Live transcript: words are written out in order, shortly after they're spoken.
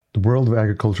The world of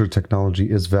agriculture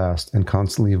technology is vast and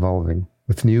constantly evolving,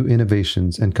 with new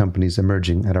innovations and companies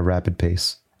emerging at a rapid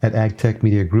pace. At AgTech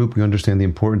Media Group, we understand the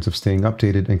importance of staying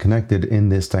updated and connected in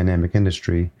this dynamic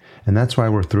industry, and that's why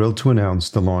we're thrilled to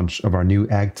announce the launch of our new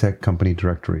AgTech Company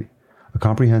Directory, a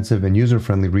comprehensive and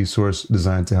user-friendly resource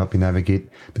designed to help you navigate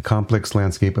the complex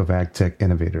landscape of AgTech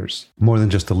innovators. More than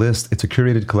just a list, it's a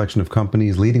curated collection of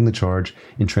companies leading the charge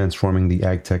in transforming the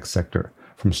AgTech sector,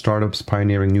 from startups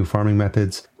pioneering new farming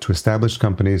methods to established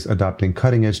companies adopting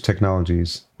cutting-edge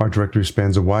technologies. Our directory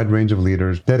spans a wide range of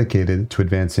leaders dedicated to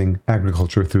advancing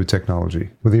agriculture through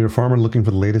technology. Whether you're a farmer looking for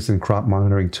the latest in crop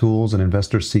monitoring tools, an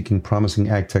investor seeking promising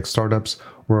AgTech startups,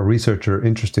 or a researcher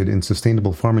interested in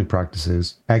sustainable farming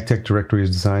practices, AgTech Directory is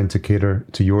designed to cater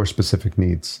to your specific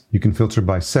needs. You can filter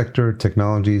by sector,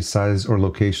 technology, size, or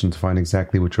location to find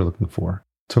exactly what you're looking for.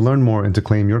 To learn more and to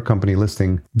claim your company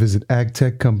listing, visit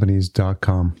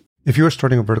agtechcompanies.com. If you are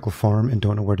starting a vertical farm and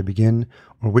don't know where to begin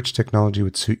or which technology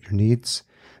would suit your needs,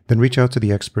 then reach out to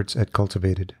the experts at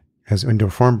Cultivated. As indoor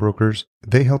farm brokers,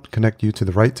 they help connect you to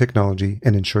the right technology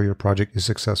and ensure your project is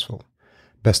successful.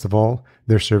 Best of all,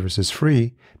 their service is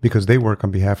free because they work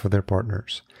on behalf of their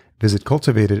partners. Visit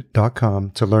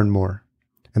cultivated.com to learn more.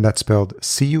 And that's spelled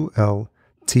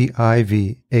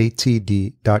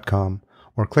cultivatd.com,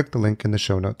 or click the link in the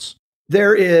show notes.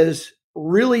 There is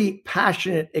really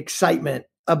passionate excitement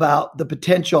about the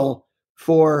potential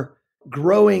for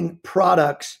growing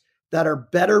products that are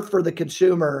better for the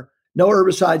consumer, no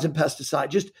herbicides and pesticides.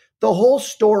 Just the whole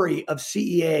story of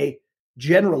CEA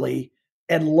generally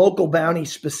and Local Bounti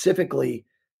specifically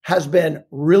has been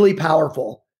really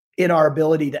powerful in our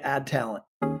ability to add talent.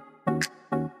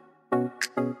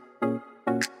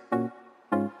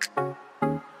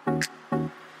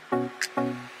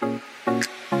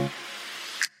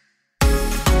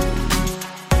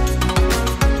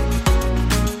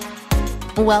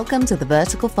 Welcome to the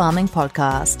Vertical Farming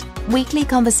Podcast, weekly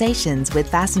conversations with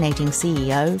fascinating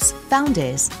CEOs,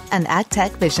 founders, and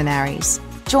AgTech visionaries.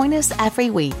 Join us every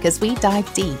week as we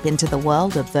dive deep into the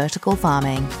world of vertical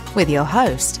farming with your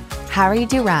host, Harry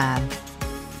Duran.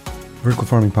 Vertical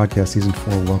Farming Podcast Season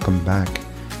 4, welcome back.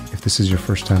 If this is your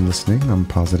first time listening, I'm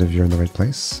positive you're in the right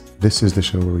place. This is the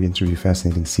show where we interview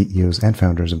fascinating CEOs and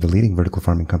founders of the leading vertical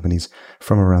farming companies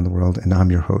from around the world, and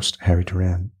I'm your host, Harry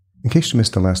Duran. In case you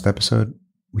missed the last episode,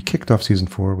 we kicked off Season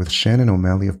 4 with Shannon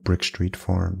O'Malley of Brick Street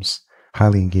Farms.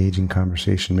 Highly engaging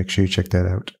conversation. Make sure you check that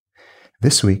out.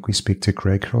 This week, we speak to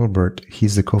Craig Hurlbert.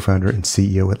 He's the co-founder and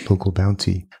CEO at Local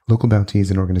Bounti. Local Bounti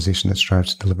is an organization that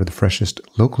strives to deliver the freshest,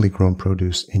 locally grown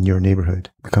produce in your neighborhood.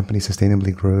 The company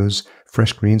sustainably grows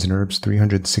fresh greens and herbs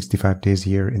 365 days a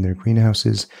year in their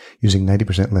greenhouses, using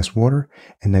 90% less water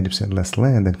and 90% less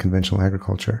land than conventional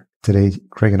agriculture. Today,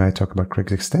 Craig and I talk about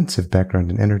Craig's extensive background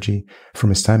in energy, from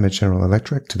his time at General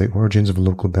Electric to the origins of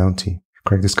Local Bounti.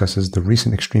 Craig discusses the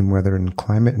recent extreme weather and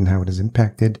climate and how it has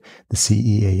impacted the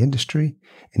CEA industry,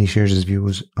 and he shares his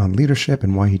views on leadership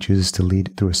and why he chooses to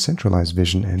lead through a centralized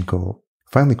vision and goal.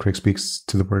 Finally, Craig speaks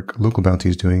to the work Local Bounti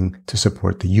is doing to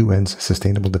support the UN's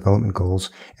Sustainable Development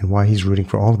Goals and why he's rooting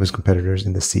for all of his competitors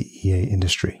in the CEA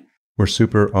industry. We're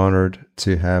super honored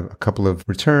to have a couple of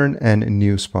return and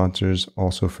new sponsors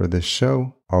also for this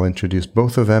show. I'll introduce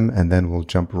both of them and then we'll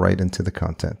jump right into the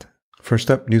content. First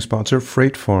up, new sponsor,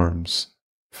 Freight Farms.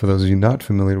 For those of you not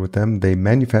familiar with them, they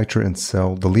manufacture and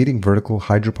sell the leading vertical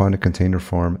hydroponic container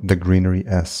farm, the Greenery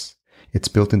S. It's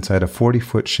built inside a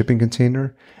 40-foot shipping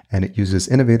container, and it uses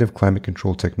innovative climate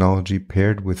control technology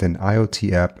paired with an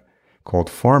IoT app called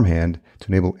FarmHand to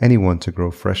enable anyone to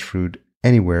grow fresh food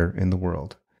anywhere in the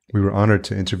world. We were honored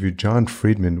to interview John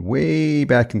Friedman way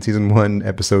back in Season 1,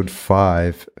 Episode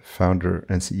 5, founder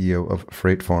and CEO of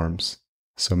Freight Farms.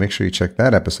 So make sure you check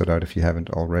that episode out if you haven't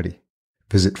already.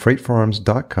 Visit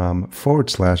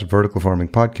freightfarms.com/vertical farming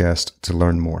podcast to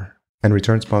learn more. And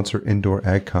return sponsor Indoor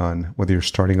AgCon. Whether you're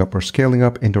starting up or scaling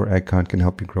up, Indoor AgCon can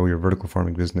help you grow your vertical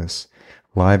farming business.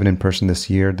 Live and in person this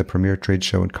year, the premier trade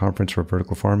show and conference for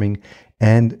vertical farming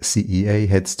and CEA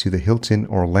heads to the Hilton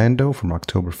Orlando from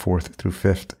October 4th through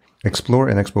 5th. Explore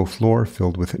an expo floor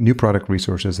filled with new product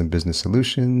resources and business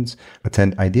solutions.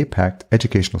 Attend idea-packed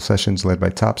educational sessions led by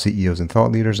top CEOs and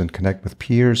thought leaders, and connect with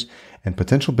peers and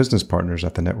potential business partners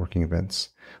at the networking events.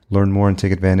 Learn more and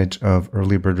take advantage of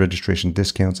early bird registration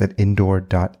discounts at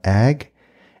indoor.ag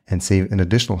and save an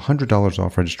additional $100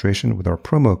 off registration with our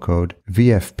promo code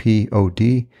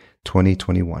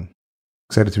VFPOD2021.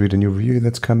 Excited to read a new review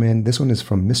that's come in. This one is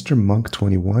from Mr.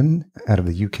 Monk21 out of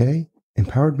the UK.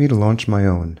 Empowered me to launch my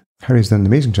own. Harry's done an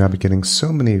amazing job at getting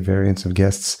so many variants of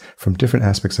guests from different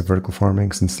aspects of vertical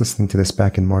farming. Since listening to this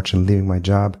back in March and leaving my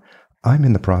job, I'm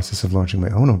in the process of launching my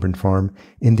own urban farm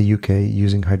in the UK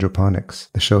using hydroponics.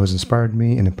 The show has inspired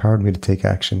me and empowered me to take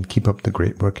action. Keep up the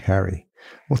great work, Harry.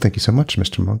 Well, thank you so much,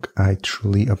 Mr. Monk. I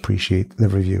truly appreciate the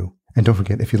review. And don't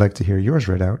forget, if you'd like to hear yours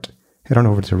read out, head on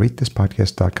over to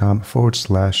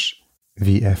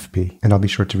ratethispodcast.com/VFP, and I'll be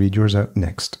sure to read yours out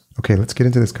next. Okay, let's get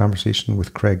into this conversation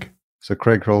with Craig. So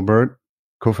Craig Hurlburt,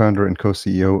 co-founder and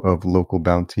co-CEO of Local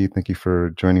Bounty. Thank you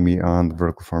for joining me on the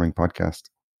Vertical Farming Podcast.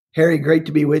 Harry, great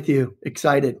to be with you.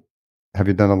 Excited. Have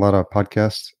you done a lot of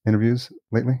podcast interviews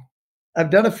lately? I've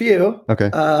done a few. Okay.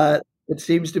 It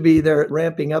seems to be they're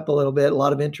ramping up a little bit, a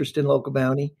lot of interest in Local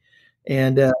Bounty.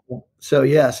 And so,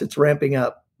 yes, it's ramping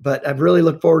up. But I've really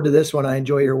looked forward to this one. I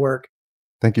enjoy your work.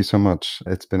 Thank you so much.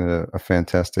 It's been a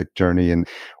fantastic journey. And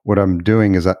what I'm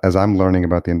doing is, as I'm learning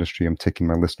about the industry, I'm taking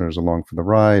my listeners along for the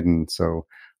ride. And so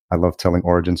I love telling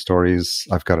origin stories.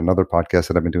 I've got another podcast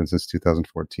that I've been doing since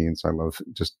 2014. So I love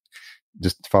just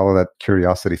follow that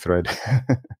curiosity thread. I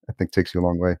think takes you a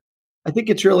long way. I think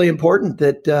it's really important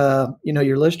that,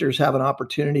 your listeners have an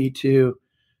opportunity to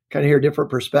kind of hear different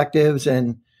perspectives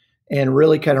and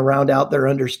really kind of round out their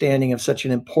understanding of such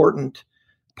an important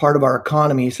part of our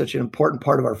economy, such an important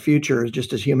part of our future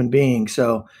just as human beings.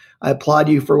 So I applaud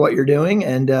you for what you're doing.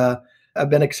 And I've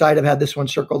been excited. I've had this one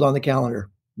circled on the calendar.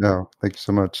 No, thank you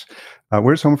so much.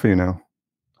 Where's home for you now?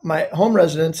 My home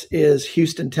residence is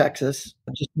Houston, Texas,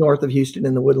 just north of Houston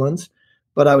in the Woodlands.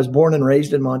 But I was born and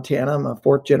raised in Montana. I'm a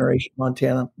fourth generation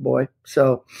Montana boy.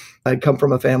 So I come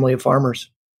from a family of farmers.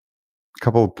 A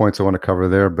couple of points I want to cover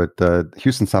there, but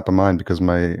Houston's top of mind because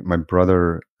my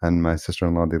brother and my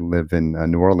sister-in-law, they live in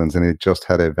New Orleans and they just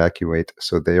had to evacuate.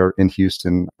 So they are in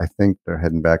Houston. I think they're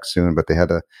heading back soon, but they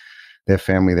have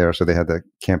family there. So they had to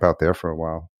camp out there for a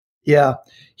while. Yeah.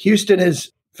 Houston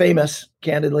is famous,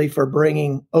 candidly, for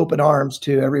bringing open arms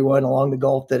to everyone along the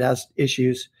Gulf that has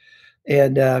issues.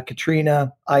 And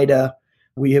Katrina, Ida,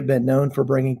 we have been known for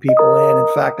bringing people in. In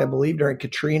fact, I believe during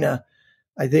Katrina,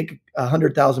 I think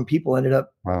 100,000 people ended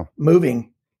up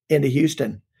moving into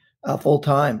Houston full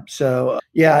time. So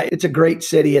it's a great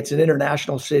city. It's an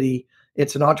international city.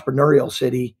 It's an entrepreneurial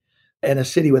city and a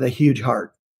city with a huge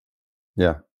heart.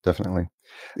 Yeah, definitely.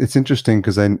 It's interesting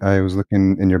because I was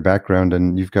looking in your background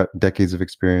and you've got decades of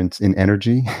experience in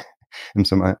energy. And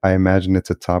so I imagine it's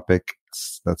a topic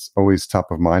that's always top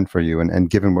of mind for you. And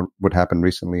given what happened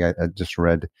recently, I just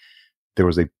read there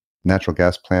was a natural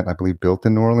gas plant, I believe, built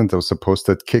in New Orleans that was supposed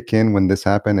to kick in when this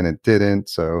happened and it didn't.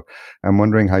 So I'm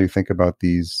wondering how you think about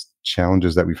these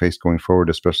challenges that we face going forward,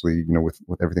 especially, with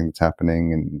everything that's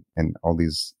happening and all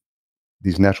these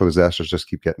natural disasters just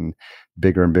keep getting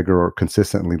bigger and bigger or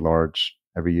consistently large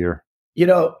every year.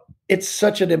 It's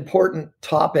such an important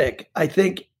topic. I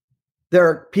think there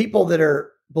are people that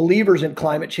are believers in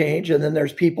climate change, and then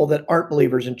there's people that aren't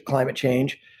believers in climate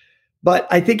change. But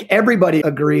I think everybody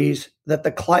agrees that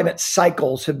the climate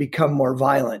cycles have become more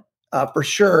violent, for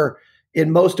sure,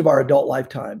 in most of our adult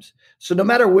lifetimes. So no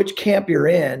matter which camp you're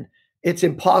in, it's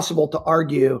impossible to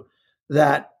argue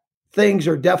that things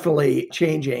are definitely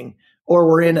changing or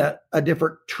we're in a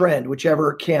different trend,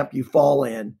 whichever camp you fall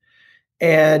in.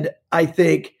 And I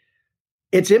think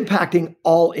it's impacting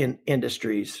all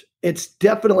industries. It's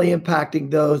definitely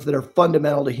impacting those that are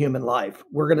fundamental to human life.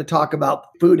 We're going to talk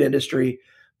about the food industry,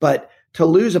 but to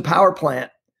lose a power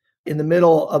plant in the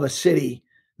middle of a city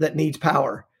that needs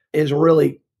power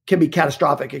can be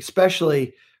catastrophic,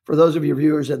 especially for those of your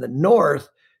viewers in the north.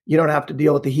 You don't have to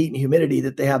deal with the heat and humidity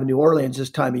that they have in New Orleans this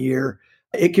time of year.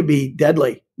 It can be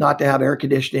deadly not to have air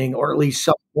conditioning or at least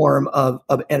some form of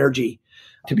energy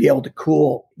to be able to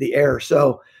cool the air.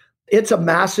 So it's a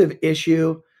massive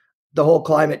issue. The whole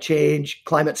climate change,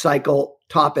 climate cycle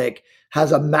topic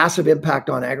has a massive impact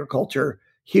on agriculture,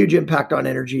 huge impact on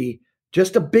energy,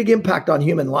 just a big impact on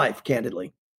human life,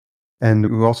 candidly.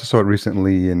 And we also saw it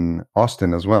recently in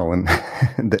Austin as well. And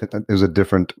there's a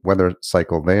different weather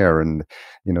cycle there. And,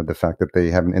 the fact that they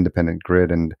have an independent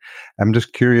grid. And I'm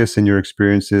just curious in your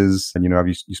experiences, and,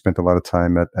 you spent a lot of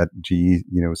time at GE,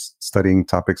 studying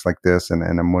topics like this. And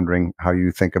I'm wondering how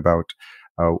you think about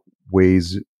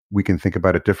ways we can think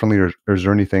about it differently, or is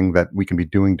there anything that we can be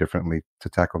doing differently to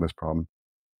tackle this problem?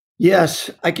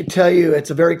 Yes, I can tell you it's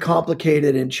a very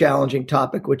complicated and challenging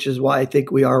topic, which is why I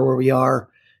think we are where we are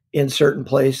in certain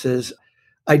places.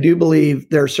 I do believe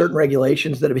there are certain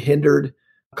regulations that have hindered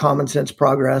common sense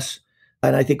progress.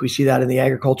 And I think we see that in the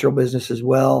agricultural business as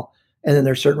well. And then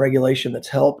there's certain regulation that's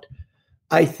helped.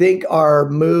 I think our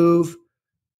move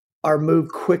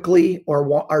quickly,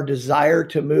 or our desire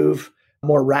to move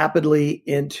more rapidly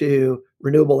into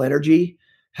renewable energy,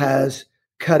 has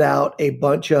cut out a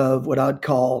bunch of what I'd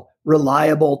call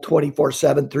reliable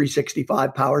 24/7,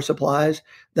 365 power supplies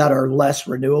that are less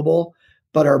renewable,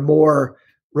 but are more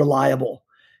reliable.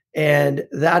 And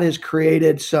that has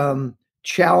created some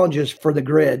challenges for the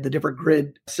grid, the different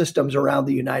grid systems around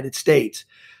the United States.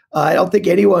 I don't think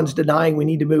anyone's denying we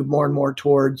need to move more and more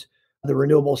towards the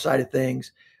renewable side of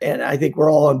things. And I think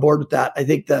we're all on board with that. I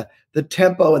think the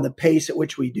tempo and the pace at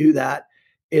which we do that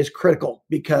is critical,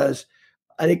 because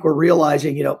I think we're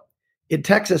realizing, in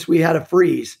Texas, we had a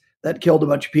freeze that killed a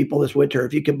bunch of people this winter.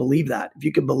 If you can believe that,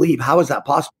 how is that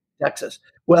possible in Texas?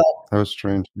 Well, that was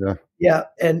strange. Yeah. Yeah.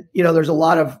 And, there's a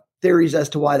lot of theories as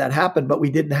to why that happened, but we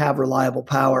didn't have reliable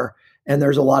power. And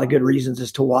there's a lot of good reasons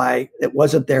as to why it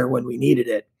wasn't there when we needed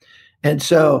it. And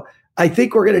so I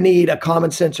think we're going to need a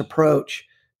common sense approach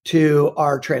to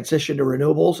our transition to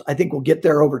renewables. I think we'll get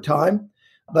there over time.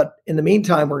 But in the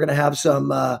meantime, we're going to have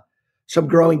some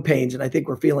growing pains. And I think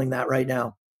we're feeling that right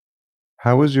now.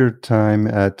 How was your time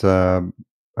at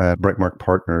Brightmark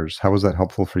Partners? How was that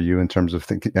helpful for you in terms of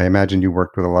thinking? I imagine you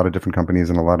worked with a lot of different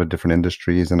companies in a lot of different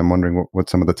industries, and I'm wondering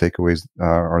what some of the takeaways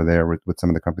are there with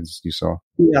some of the companies you saw.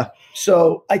 Yeah.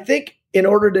 So I think in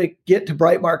order to get to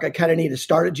Brightmark, I kind of need to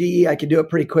start at GE. I can do it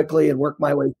pretty quickly and work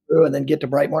my way through and then get to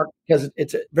Brightmark, because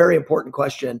it's a very important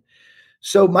question.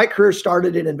 So my career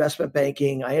started in investment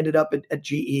banking. I ended up at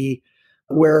GE,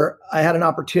 where I had an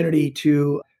opportunity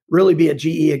to really be at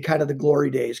GE in kind of the glory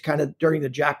days, kind of during the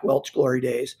Jack Welch glory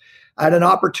days. I had an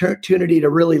opportunity to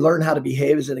really learn how to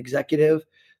behave as an executive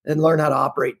and learn how to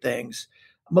operate things.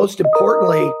 Most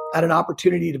importantly, I had an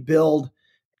opportunity to build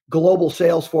global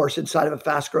sales force inside of a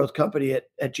fast growth company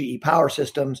at GE Power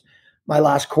Systems. My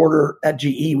last quarter at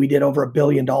GE, we did over $1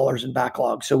 billion in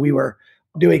backlog. So we were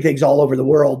doing things all over the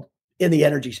world in the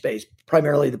energy space,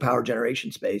 primarily the power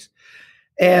generation space.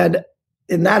 And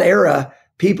in that era,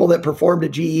 people that performed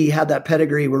at GE had that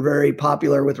pedigree, were very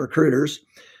popular with recruiters.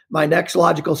 My next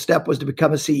logical step was to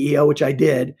become a CEO, which I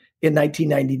did in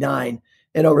 1999.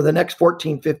 And over the next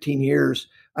 14, 15 years,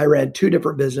 I ran 2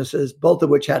 different businesses, both of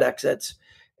which had exits.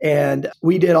 And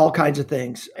we did all kinds of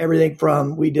things. Everything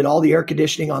from, we did all the air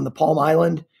conditioning on the Palm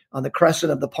Island, on the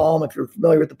crescent of the palm, if you're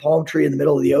familiar with the palm tree in the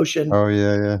middle of the ocean. Oh,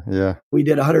 yeah. We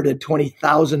did a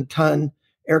 120,000 ton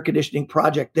air conditioning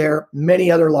project there,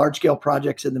 many other large scale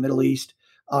projects in the Middle East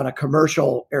on a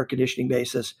commercial air conditioning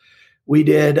basis. We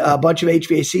did a bunch of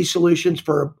HVAC solutions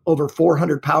for over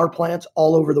 400 power plants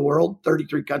all over the world,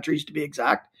 33 countries to be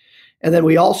exact. And then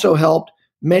we also helped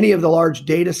many of the large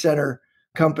data center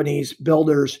companies,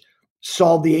 builders,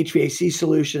 solve the HVAC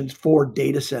solutions for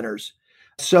data centers.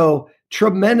 So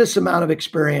tremendous amount of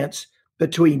experience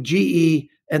between GE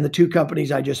and the 2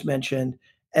 companies I just mentioned.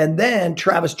 And then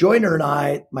Travis Joyner and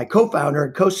I, my co-founder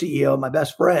and co-CEO, my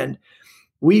best friend,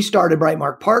 we started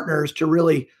Brightmark Partners to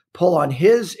really pull on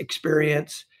his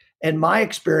experience and my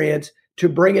experience to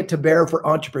bring it to bear for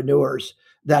entrepreneurs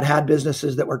that had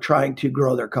businesses that were trying to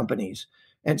grow their companies.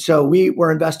 And so we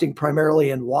were investing primarily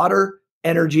in water,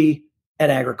 energy,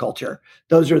 and agriculture.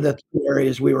 Those are the 3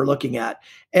 areas we were looking at.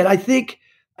 And I think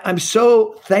I'm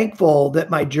so thankful that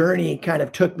my journey kind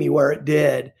of took me where it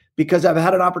did, because I've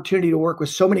had an opportunity to work with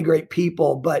so many great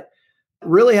people, but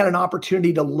really had an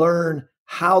opportunity to learn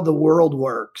how the world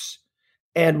works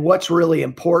and what's really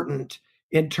important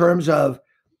in terms of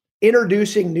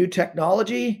introducing new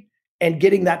technology and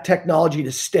getting that technology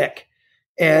to stick.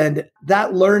 And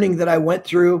that learning that I went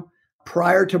through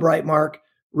prior to Brightmark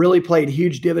really played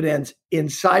huge dividends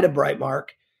inside of Brightmark.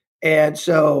 And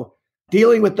so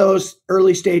dealing with those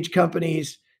early stage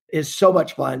companies is so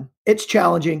much fun. It's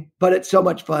challenging, but it's so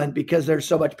much fun because there's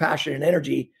so much passion and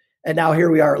energy. And now here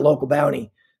we are at Local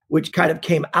Bounti, which kind of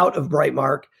came out of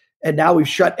Brightmark. And now we've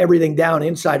shut everything down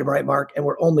inside of Brightmark and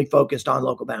we're only focused on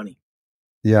Local Bounti.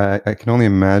 Yeah, I can only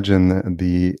imagine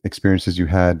the experiences you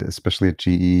had, especially at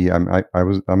GE.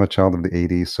 I'm a child of the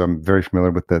 '80s, so I'm very familiar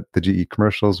with the GE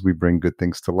commercials. We bring good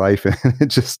things to life, and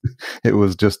it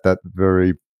was just that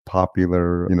very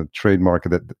popular, trademark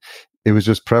that it was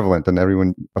just prevalent, and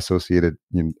everyone associated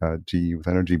GE with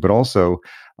energy. But also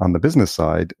on the business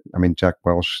side, I mean, Jack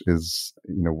Welch is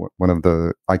one of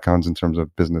the icons in terms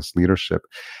of business leadership,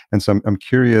 and so I'm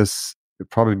curious. It'd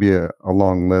probably be a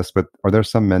long list, but are there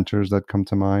some mentors that come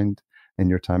to mind in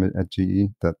your time at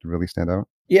GE that really stand out?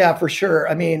 Yeah, for sure.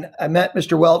 I mean, I met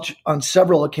Mr. Welch on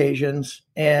several occasions,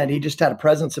 and he just had a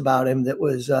presence about him that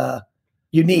was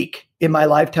unique in my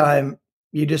lifetime.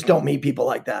 You just don't meet people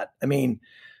like that. I mean,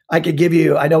 I could give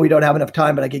you, I know we don't have enough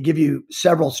time, but I could give you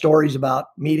several stories about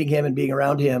meeting him and being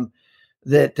around him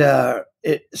that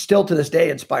it still to this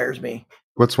day inspires me.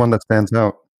 What's one that stands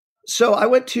out? So I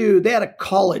went they had a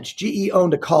college, GE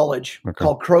owned a college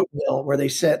called Crotonville, where they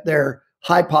sent their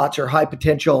high pots or high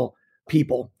potential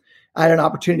people. I had an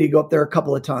opportunity to go up there a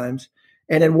couple of times.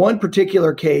 And in one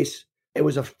particular case, it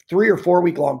was a 3 or 4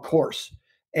 week long course.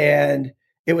 And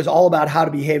it was all about how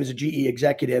to behave as a GE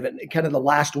executive. And kind of the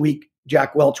last week,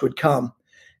 Jack Welch would come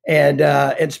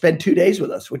and spend 2 days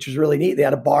with us, which was really neat. They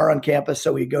had a bar on campus,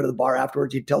 so we'd go to the bar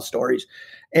afterwards. He'd tell stories.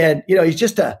 And,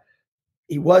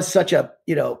 he was such a,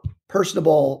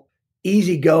 personable,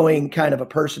 easygoing kind of a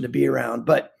person to be around.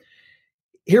 But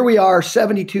here we are,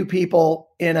 72 people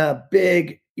in a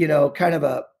big, kind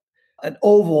of an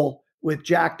oval with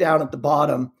Jack down at the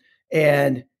bottom.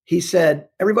 And he said,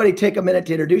 everybody take a minute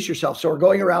to introduce yourself. So we're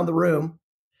going around the room.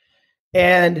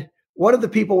 And one of the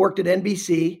people worked at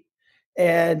NBC.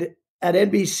 And at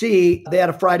NBC, they had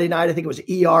a Friday night. I think it was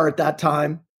ER at that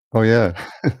time. Oh, yeah.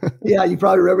 Yeah, you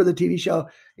probably remember the TV show.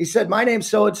 He said, my name's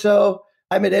so-and-so.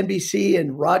 I'm at NBC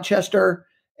in Rochester.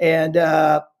 And,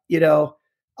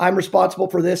 I'm responsible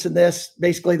for this and this,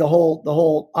 basically the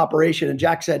whole operation. And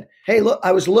Jack said, hey, look,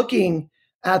 I was looking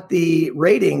at the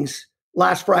ratings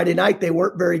last Friday night. They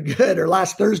weren't very good, or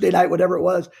last Thursday night, whatever it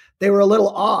was. They were a little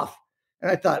off.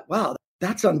 And I thought, wow,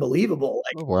 that's unbelievable.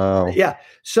 Oh, wow. Yeah.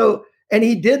 So, and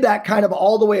he did that kind of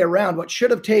all the way around. What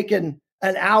should have taken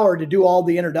an hour to do all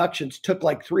the introductions took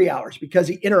like 3 hours, because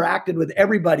he interacted with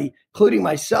everybody, including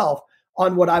myself,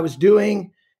 on what I was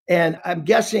doing. And I'm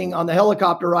guessing on the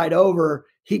helicopter ride over,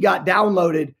 he got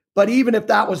downloaded. But even if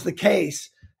that was the case,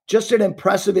 just an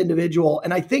impressive individual.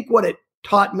 And I think what it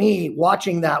taught me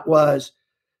watching that was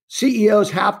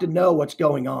CEOs have to know what's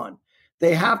going on.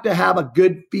 They have to have a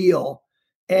good feel.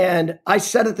 And I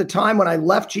said at the time when I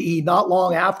left GE, not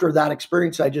long after that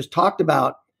experience I just talked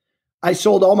about, I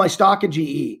sold all my stock in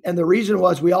GE. And the reason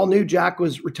was we all knew Jack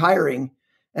was retiring.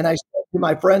 And I said to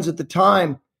my friends at the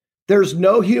time, there's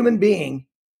no human being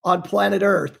on planet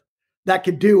Earth that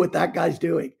could do what that guy's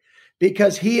doing,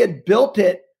 because he had built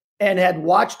it and had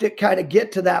watched it kind of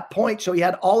get to that point. So he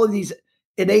had all of these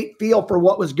innate feel for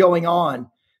what was going on.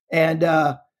 And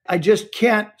I just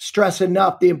can't stress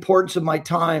enough the importance of my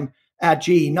time at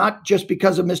GE, not just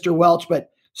because of Mr. Welch,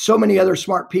 but so many other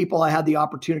smart people I had the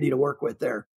opportunity to work with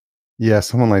there. Yeah,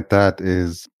 someone like that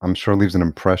is, I'm sure, leaves an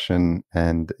impression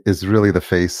and is really the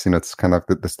face. It's kind of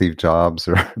the Steve Jobs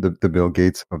or the Bill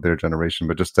Gates of their generation.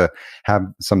 But just to have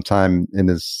some time in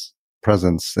his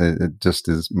presence, it just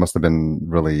must have been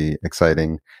really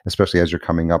exciting, especially as you're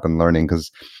coming up and learning.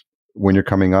 Because when you're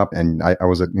coming up, and I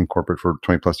was in corporate for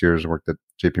 20 plus years, worked at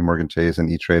JP Morgan Chase and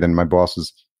E-Trade, and my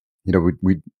bosses,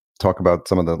 we talk about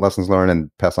some of the lessons learned and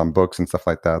pass on books and stuff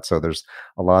like that. So there's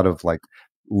a lot of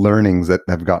learnings that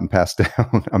have gotten passed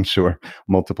down, I'm sure,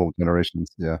 multiple generations.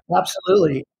 Yeah,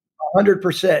 absolutely.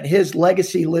 100%. His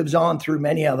legacy lives on through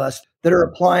many of us that are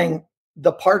applying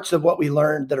the parts of what we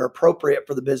learned that are appropriate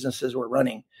for the businesses we're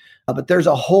running. But there's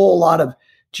a whole lot of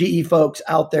GE folks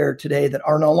out there today that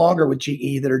are no longer with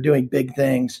GE that are doing big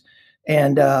things.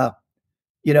 And,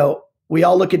 we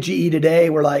all look at GE today.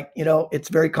 We're like, it's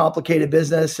a very complicated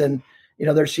business, and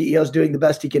their CEO's doing the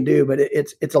best he can do, but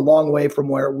it's a long way from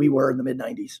where we were in the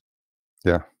mid-90s.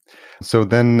 Yeah. So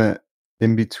then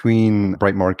in between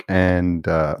Brightmark and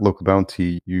Local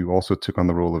Bounty, you also took on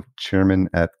the role of chairman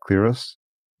at Clearis.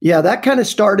 Yeah, that kind of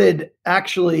started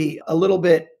actually a little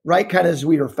bit right kind of as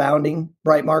we were founding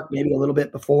Brightmark, maybe a little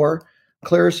bit before.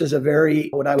 Clearis is a very,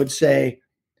 what I would say,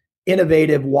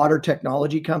 innovative water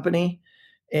technology company,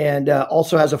 and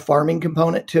also has a farming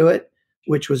component to it,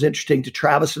 which was interesting to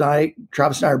Travis and I.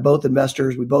 Travis and I are both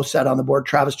investors. We both sat on the board.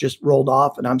 Travis just rolled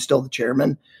off, and I'm still the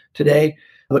chairman today.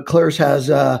 But Clearis has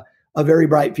a very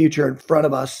bright future in front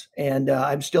of us, and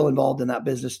I'm still involved in that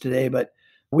business today. But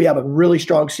we have a really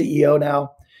strong CEO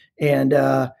now and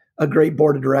a great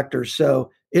board of directors.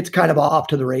 So it's kind of off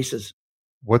to the races.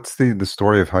 What's the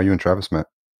story of how you and Travis met?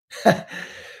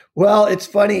 Well, it's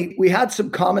funny. We had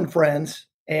some common friends,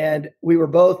 and we were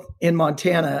both in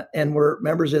Montana and were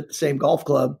members at the same golf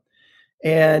club.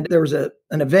 And there was an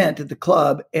event at the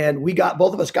club, and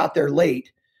both of us got there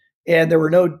late, and there were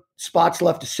no spots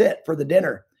left to sit for the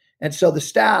dinner. And so the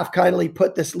staff kindly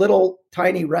put this little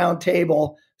tiny round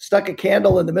table, stuck a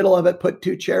candle in the middle of it, put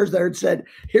 2 chairs there, and said,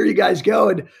 "Here you guys go."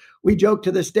 And we joke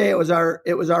to this day, it was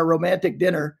our romantic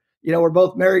dinner. We're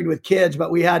both married with kids,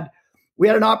 but we had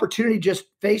an opportunity just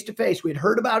face to face. We'd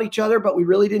heard about each other, but we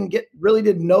really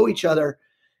didn't know each other.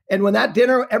 And when that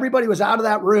dinner, everybody was out of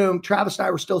that room, Travis and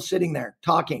I were still sitting there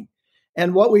talking.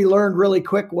 And what we learned really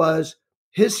quick was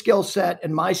his skill set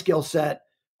and my skill set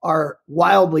are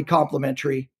wildly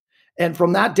complementary. And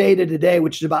from that day to today,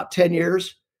 which is about 10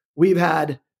 years,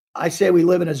 I say we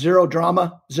live in a zero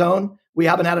drama zone. We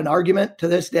haven't had an argument to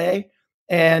this day.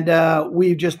 And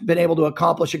we've just been able to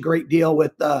accomplish a great deal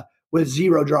with with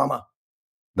zero drama.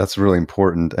 That's really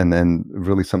important and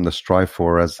really something to strive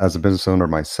for. As a business owner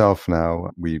myself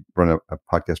now, we run a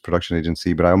podcast production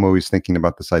agency, but I'm always thinking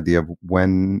about this idea of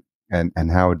when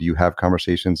and how do you have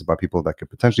conversations about people that could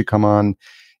potentially come on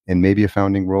in maybe a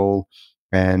founding role.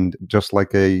 And just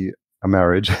like a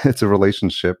marriage, it's a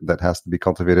relationship that has to be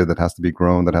cultivated, that has to be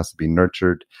grown, that has to be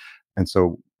nurtured. And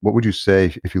so what would you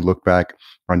say if you look back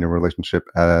on your relationship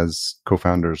as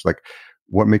co-founders, like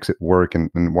what makes it work and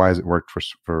why has it worked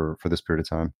for this period of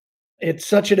time? It's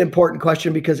such an important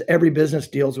question because every business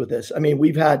deals with this. I mean,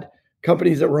 we've had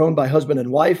companies that were owned by husband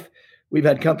and wife. We've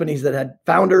had companies that had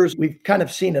founders. We've kind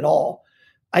of seen it all.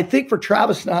 I think for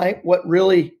Travis and I, what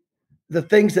really the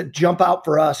things that jump out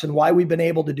for us and why we've been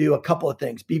able to do a couple of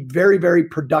things, be very, very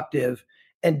productive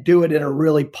and do it in a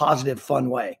really positive, fun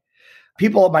way.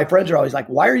 People, my friends are always like,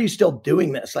 why are you still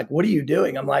doing this? Like, what are you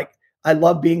doing? I'm like, I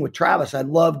love being with Travis. I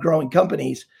love growing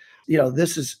companies.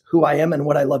 This is who I am and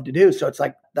what I love to do. So it's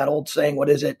like that old saying, what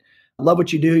is it? Love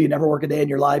what you do. You never work a day in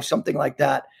your life, something like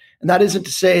that. And that isn't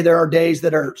to say there are days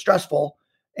that are stressful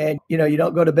and, you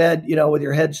don't go to bed, with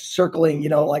your head circling,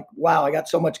 like, wow, I got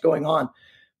so much going on.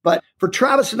 But for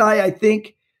Travis and I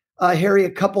think, Harry,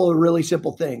 a couple of really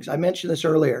simple things. I mentioned this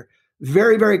earlier,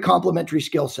 very, very complementary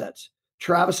skill sets.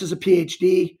 Travis is a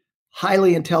PhD,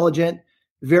 highly intelligent,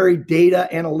 very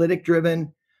data analytic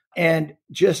driven, and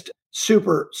just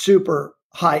super, super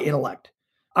high intellect.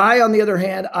 I, on the other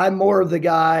hand, I'm more of the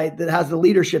guy that has the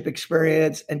leadership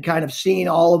experience and kind of seen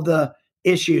all of the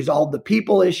issues, all the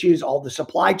people issues, all the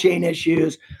supply chain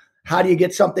issues. How do you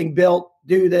get something built?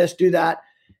 Do this, do that.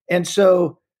 And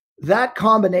so that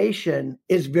combination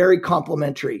is very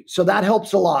complementary. So that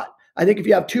helps a lot. I think if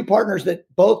you have two partners that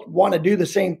both want to do the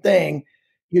same thing,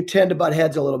 you tend to butt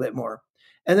heads a little bit more.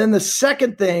 And then the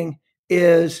second thing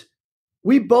is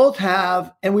we both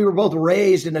have, and we were both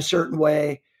raised in a certain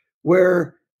way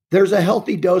where there's a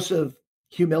healthy dose of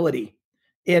humility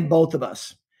in both of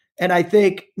us. And I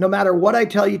think no matter what I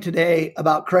tell you today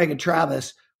about Craig and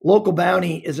Travis, Local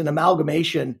Bounty is an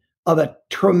amalgamation of a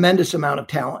tremendous amount of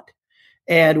talent.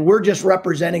 And we're just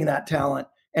representing that talent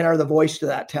and are the voice to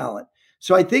that talent.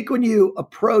 So I think when you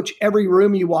approach every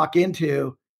room you walk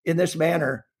into in this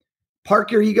manner,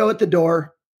 park your ego at the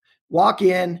door, walk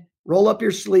in, roll up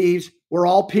your sleeves. We're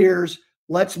all peers.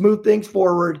 Let's move things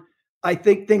forward. I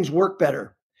think things work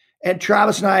better. And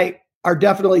Travis and I are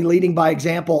definitely leading by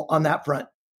example on that front.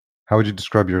 How would you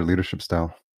describe your leadership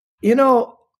style?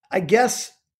 I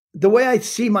guess the way I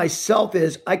see myself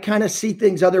is I kind of see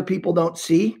things other people don't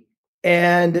see.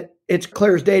 And it's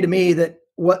clear as day to me that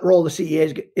what role the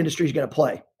CEA industry is going to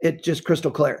play. It's just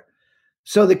crystal clear.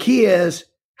 So the key is,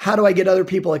 how do I get other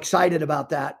people excited about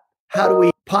that? How do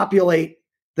we populate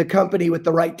the company with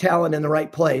the right talent in the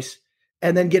right place?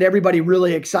 And then get everybody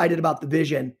really excited about the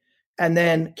vision. And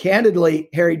then candidly,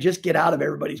 Harry, just get out of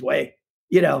everybody's way,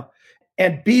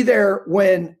 and be there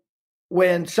when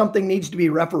something needs to be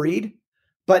refereed,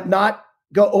 but not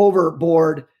go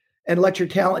overboard and let your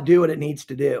talent do what it needs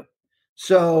to do.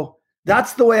 So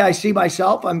that's the way I see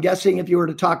myself. I'm guessing if you were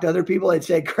to talk to other people, they'd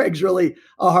say Craig's really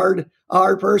a hard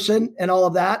person and all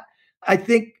of that. I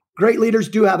think great leaders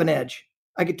do have an edge.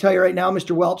 I could tell you right now,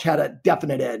 Mr. Welch had a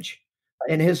definite edge.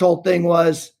 And his whole thing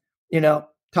was,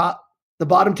 the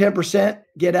bottom 10%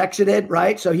 get exited,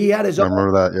 right? So he had his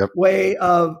own way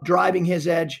of driving his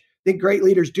edge. I think great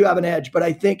leaders do have an edge, but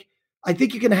I think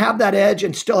you can have that edge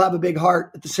and still have a big heart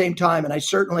at the same time. And I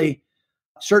certainly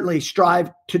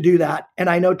strive to do that. And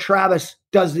I know Travis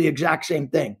does the exact same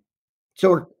thing.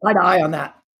 So we're eye to eye on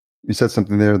that. You said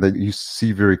something there that you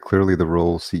see very clearly the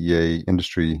role CEA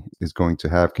industry is going to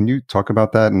have. Can you talk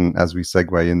about that? And as we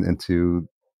segue into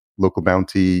Local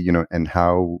Bounty, and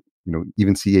how,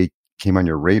 even CEA came on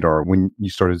your radar when you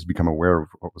started to become aware of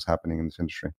what was happening in this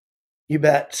industry. You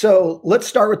bet. So let's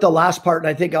start with the last part. And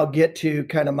I think I'll get to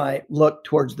kind of my look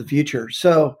towards the future.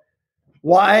 So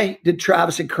why did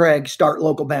Travis and Craig start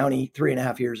Local Bounty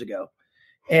 3.5 years ago?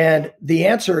 And the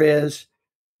answer is,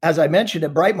 as I mentioned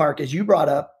at Brightmark, as you brought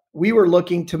up, we were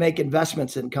looking to make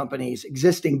investments in companies,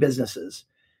 existing businesses.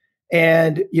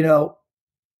 And,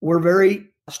 we're very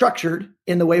structured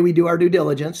in the way we do our due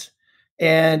diligence.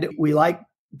 And we like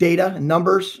data and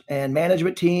numbers and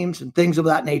management teams and things of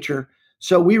that nature.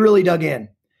 So we really dug in,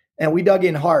 and we dug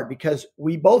in hard because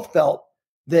we both felt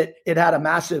that it had a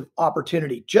massive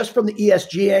opportunity just from the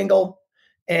ESG angle.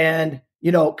 And,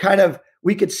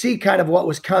 we could see kind of what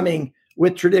was coming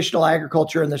with traditional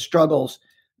agriculture and the struggles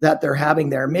that they're having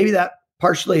there. Maybe that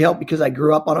partially helped because I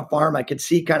grew up on a farm. I could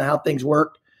see kind of how things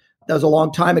worked. That was a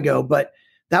long time ago, but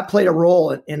that played a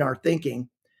role in our thinking.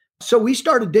 So we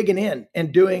started digging in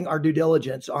and doing our due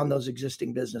diligence on those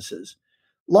existing businesses.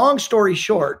 Long story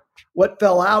short, what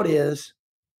fell out is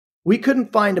we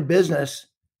couldn't find a business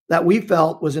that we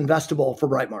felt was investable for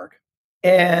Brightmark.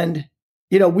 And,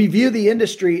 we view the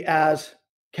industry as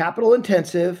capital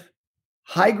intensive,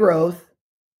 high growth,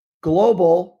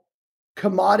 global,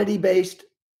 commodity-based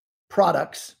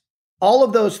products. All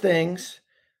of those things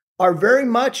are very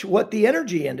much what the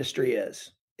energy industry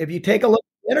is. If you take a look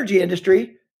at the energy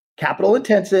industry, capital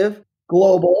intensive,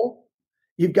 global,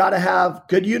 you've got to have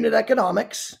good unit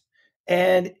economics,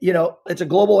 and it's a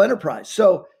global enterprise.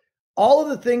 So all of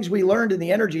the things we learned in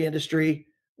the energy industry,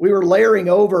 we were layering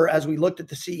over as we looked at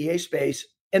the CEA space,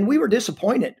 and we were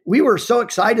disappointed. We were so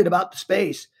excited about the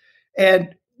space,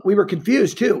 and we were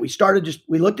confused too.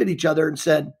 We looked at each other and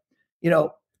said,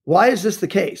 why is this the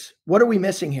case? What are we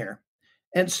missing here?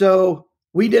 And so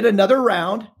we did another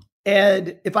round.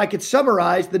 And if I could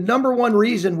summarize, the number one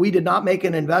reason we did not make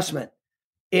an investment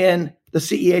in the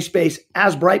CEA space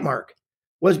as Brightmark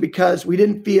was because we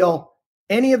didn't feel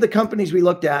any of the companies we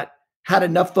looked at had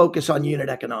enough focus on unit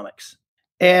economics.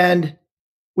 And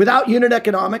without unit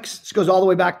economics, this goes all the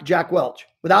way back to Jack Welch.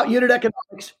 Without unit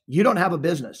economics, you don't have a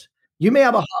business. You may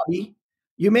have a hobby.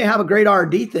 You may have a great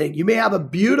R&D thing. You may have a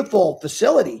beautiful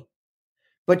facility,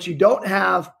 but you don't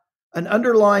have an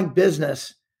underlying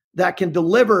business that can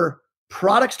deliver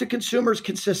products to consumers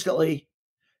consistently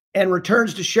and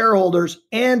returns to shareholders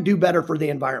and do better for the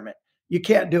environment. You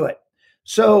can't do it.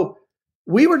 So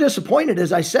we were disappointed,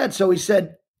 as I said. So we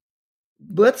said,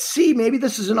 let's see, maybe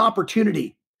this is an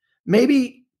opportunity.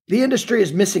 Maybe the industry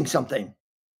is missing something.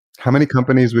 How many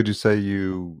companies would you say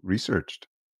you researched?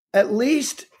 At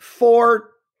least 4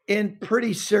 in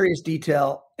pretty serious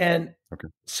detail, and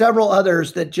several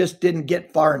others that just didn't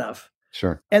get far enough.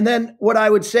 Sure. And then what I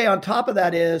would say on top of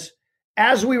that is,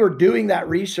 as we were doing that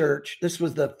research, this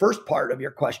was the first part of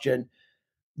your question,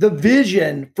 the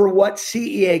vision for what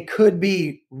CEA could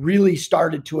be really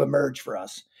started to emerge for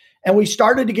us. And we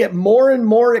started to get more and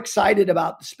more excited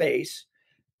about the space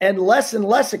and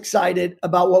less excited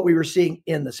about what we were seeing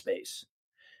in the space.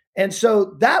 And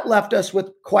so that left us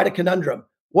with quite a conundrum.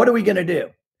 What are we going to do?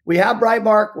 We have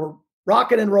Brightmark, we're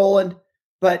rocking and rolling,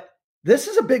 but this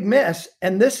is a big miss.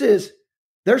 And there's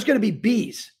going to be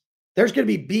Bs. There's going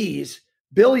to be Bs,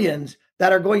 billions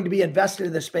that are going to be invested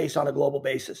in this space on a global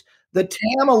basis. The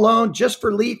TAM alone, just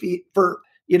for leafy,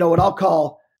 what I'll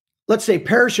call, let's say,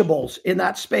 perishables in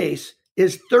that space,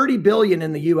 is 30 billion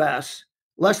in the US.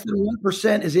 Less than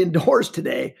 1% is indoors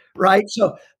today, right?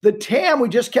 So the TAM, we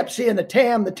just kept seeing the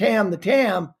TAM.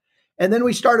 And then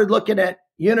we started looking at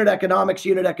unit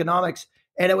economics,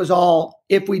 and it was all,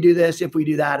 if we do this, if we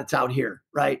do that, it's out here,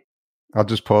 right? I'll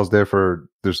just pause there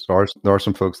there are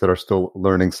some folks that are still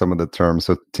learning some of the terms.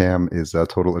 So TAM is a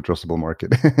total addressable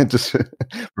market, just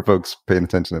for folks paying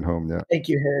attention at home. Yeah. Thank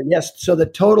you, Harry. Yes. So the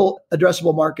total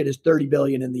addressable market is 30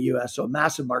 billion in the US. So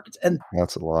massive markets. And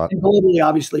that's a lot. And globally,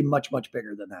 obviously much, much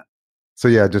bigger than that. So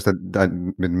yeah, I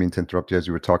didn't mean to interrupt you as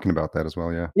you were talking about that as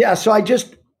well. Yeah. Yeah. So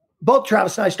both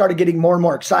Travis and I started getting more and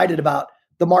more excited about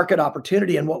the market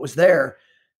opportunity and what was there,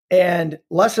 and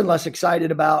less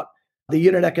excited about the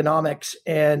unit economics,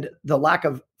 and the lack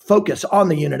of focus on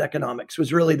the unit economics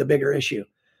was really the bigger issue.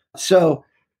 So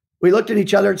we looked at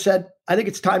each other and said, I think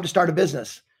it's time to start a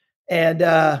business.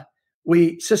 And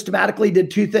we systematically did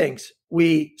 2 things.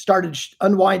 We started to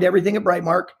unwind everything at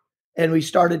Brightmark, and we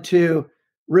started to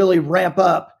really ramp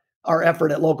up our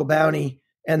effort at Local Bounti.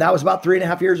 And that was about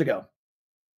 3.5 years ago.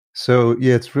 So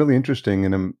yeah, it's really interesting.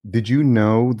 And did you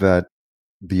know that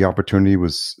the opportunity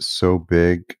was so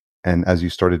big? And as you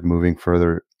started moving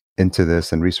further into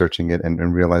this and researching it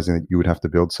and realizing that you would have to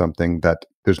build something, that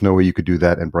there's no way you could do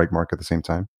that and Brightmark at the same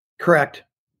time? Correct.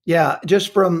 Yeah.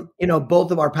 Just from, both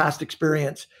of our past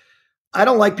experience, I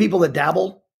don't like people that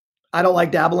dabble. I don't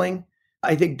like dabbling.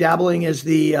 I think dabbling is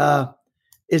the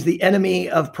enemy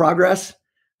of progress.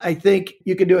 I think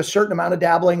you can do a certain amount of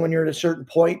dabbling when you're at a certain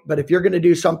point, but if you're going to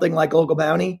do something like Local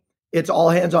Bounti, it's all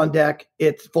hands on deck.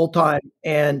 It's full time.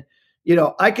 And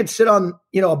I could sit on,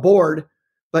 a board,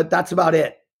 but that's about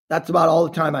it. That's about all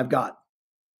the time I've got.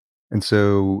 And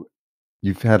so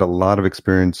you've had a lot of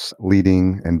experience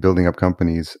leading and building up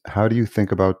companies. How do you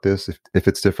think about this? If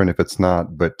it's different, if it's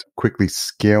not, but quickly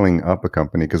scaling up a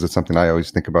company, because it's something I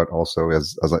always think about also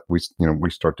as we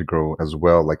start to grow as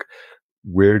well. Like,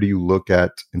 where do you look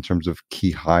at in terms of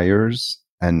key hires?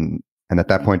 And at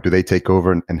that point, do they take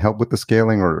over and help with the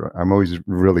scaling? Or I'm always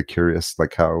really curious,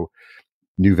 like how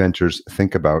new ventures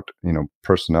think about,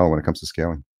 personnel when it comes to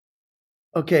scaling.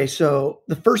 Okay. So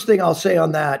the first thing I'll say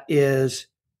on that is,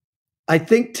 I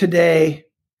think today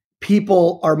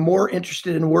people are more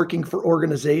interested in working for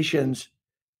organizations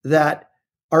that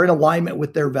are in alignment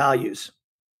with their values.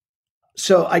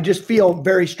 So I just feel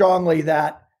very strongly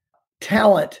that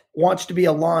talent wants to be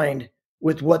aligned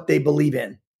with what they believe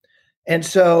in. And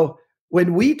so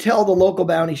when we tell the Local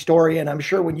Bounty story, and I'm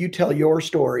sure when you tell your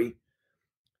story,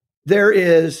 there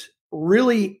is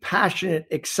really passionate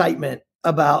excitement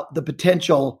about the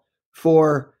potential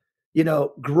for,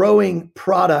 growing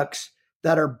products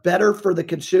that are better for the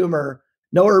consumer,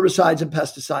 no herbicides and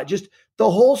pesticides. Just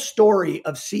the whole story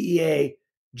of CEA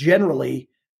generally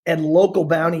and Local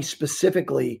Bounty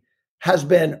specifically has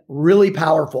been really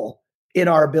powerful in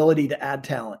our ability to add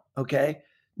talent. Okay.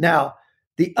 Now,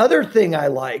 the other thing I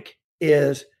like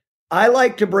is I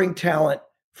like to bring talent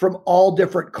from all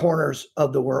different corners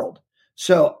of the world.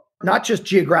 So not just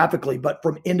geographically, but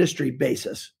from industry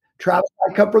basis. Travis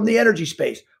and I come from the energy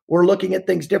space. We're looking at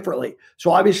things differently.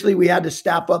 So obviously we had to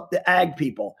staff up the ag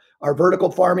people, our vertical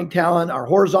farming talent, our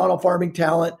horizontal farming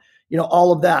talent,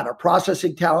 all of that, our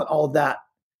processing talent, all of that.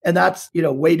 And that's,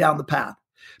 way down the path.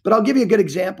 But I'll give you a good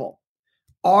example.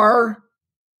 Our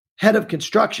head of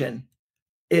construction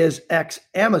is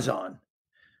ex-Amazon.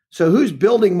 So who's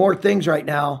building more things right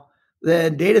now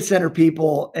than data center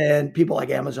people and people like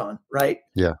Amazon, right?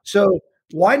 Yeah. So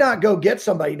why not go get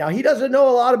somebody? Now, he doesn't know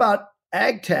a lot about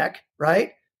ag tech,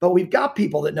 right? But we've got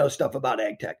people that know stuff about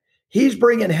ag tech. He's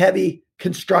bringing heavy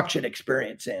construction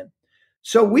experience in.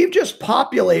 So we've just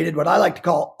populated what I like to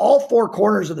call all four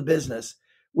corners of the business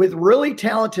with really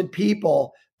talented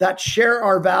people that share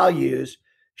our values,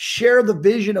 share the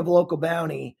vision of Local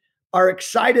Bounty, are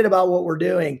excited about what we're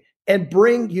doing, and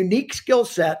bring unique skill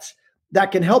sets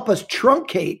that can help us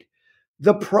truncate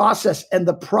the process and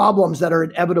the problems that are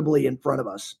inevitably in front of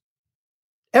us.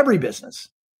 Every business.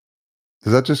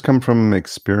 Does that just come from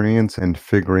experience and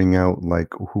figuring out like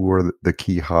who are the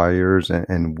key hires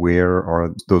and where are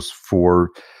those four,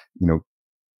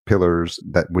 pillars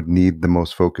that would need the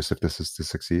most focus if this is to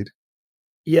succeed?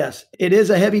 Yes, it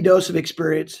is a heavy dose of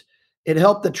experience. It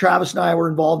helped that Travis and I were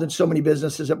involved in so many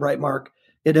businesses at Brightmark.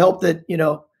 It helped that,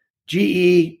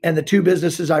 GE and the two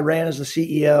businesses I ran as the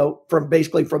CEO from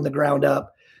the ground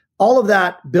up. All of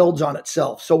that builds on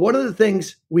itself. So one of the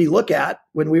things we look at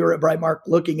when we were at Brightmark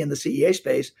looking in the CEA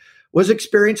space was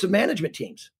experience of management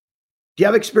teams. Do you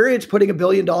have experience putting $1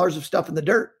 billion of stuff in the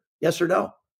dirt? Yes or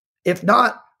no? If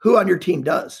not, who on your team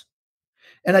does?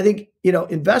 And I think,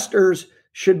 investors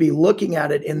should be looking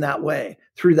at it in that way,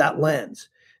 through that lens.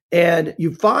 And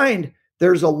you find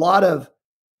there's a lot of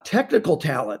technical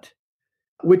talent,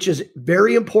 which is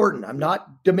very important. I'm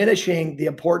not diminishing the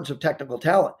importance of technical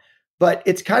talent, but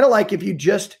it's kind of like if you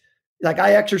just, like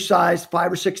I exercise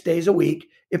 5 or 6 days a week.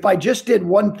 If I just did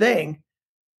one thing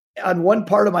on one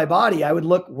part of my body, I would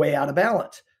look way out of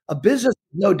balance. A business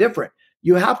is no different.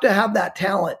 You have to have that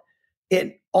talent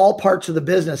in all parts of the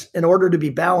business in order to be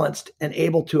balanced and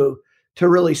able to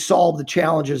really solve the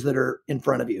challenges that are in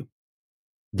front of you.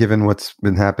 Given what's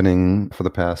been happening for the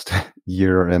past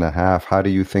year and a half, how do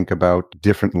you think about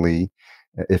differently,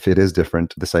 if it is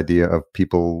different, this idea of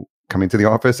people coming to the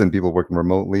office and people working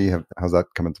remotely? How's that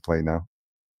come into play now?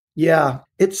 Yeah,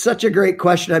 it's such a great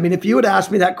question. I mean, if you would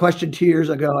ask me that question 2 years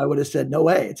ago, I would have said, no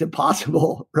way, it's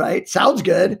impossible, right? Sounds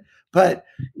good, but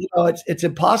it's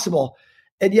impossible.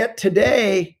 And yet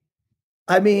today,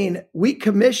 I mean, we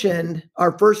commissioned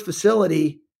our first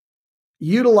facility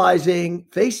utilizing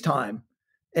FaceTime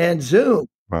and Zoom.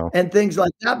 Wow. And things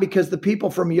like that, because the people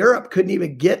from Europe couldn't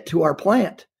even get to our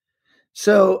plant.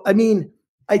 So, I mean,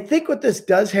 I think what this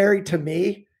does, Harry, to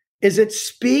me, is it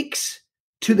speaks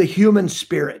to the human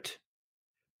spirit.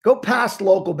 Go past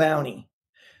Local Bounty.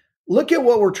 Look at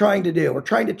what we're trying to do. We're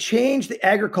trying to change the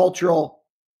agricultural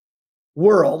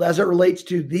world as it relates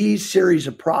to these series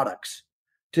of products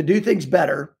to do things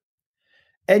better.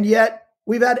 And yet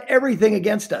we've had everything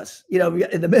against us,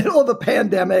 in the middle of a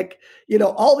pandemic,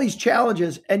 all these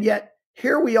challenges. And yet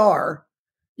here we are,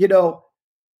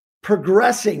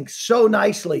 progressing so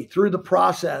nicely through the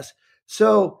process.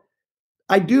 So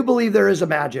I do believe there is a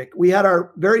magic. We had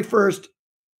our very first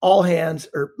all hands,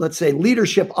 or let's say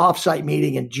leadership offsite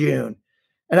meeting in June.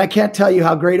 And I can't tell you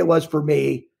how great it was for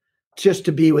me just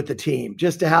to be with the team,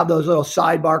 just to have those little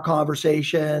sidebar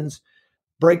conversations,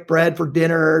 break bread for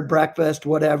dinner, breakfast,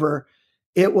 whatever.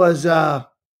 It was,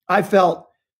 I felt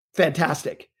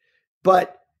fantastic,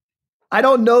 but I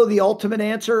don't know the ultimate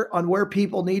answer on where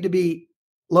people need to be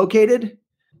located.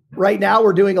 Right now,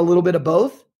 we're doing a little bit of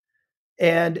both,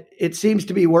 and it seems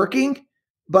to be working,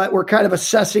 but we're kind of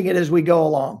assessing it as we go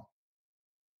along.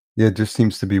 Yeah, it just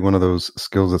seems to be one of those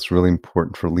skills that's really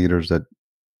important for leaders that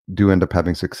do end up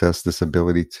having success, this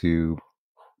ability to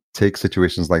take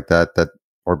situations like that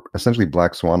are essentially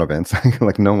black swan events.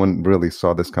 Like no one really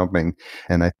saw this coming.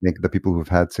 And I think the people who've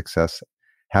had success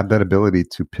have that ability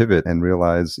to pivot and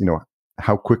realize,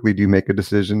 how quickly do you make a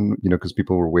decision, because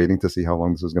people were waiting to see how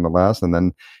long this was going to last. And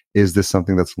then is this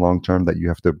something that's long-term that you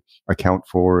have to account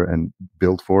for and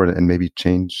build for and maybe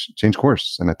change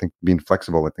course? And I think being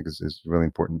flexible, I think is a really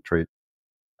important trait.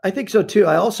 I think so too.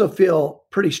 I also feel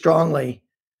pretty strongly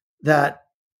that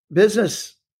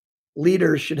business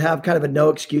leaders should have kind of a no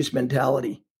excuse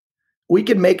mentality. We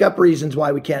can make up reasons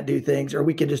why we can't do things, or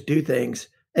we can just do things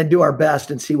and do our best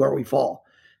and see where we fall.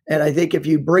 And I think if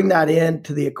you bring that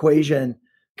into the equation,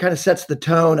 kind of sets the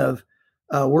tone of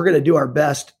we're going to do our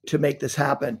best to make this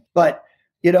happen. But,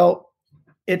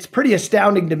 it's pretty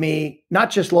astounding to me,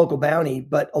 not just Local Bounti,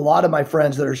 but a lot of my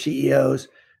friends that are CEOs,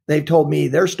 they've told me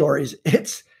their stories.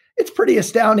 It's pretty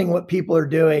astounding what people are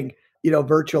doing,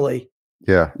 virtually.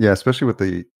 Yeah. Yeah. Especially with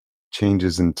the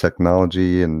changes in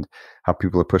technology and how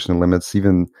people are pushing the limits,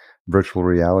 even virtual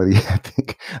reality. I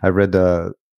think I read,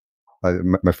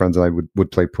 my friends and I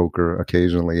would play poker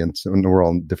occasionally, and we're all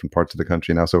in different parts of the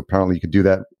country now. So apparently, you could do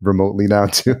that remotely now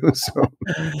too. So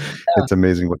it's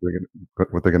amazing what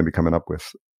they're going to be coming up with.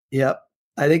 Yep,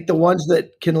 I think the ones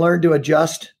that can learn to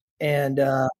adjust and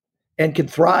can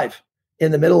thrive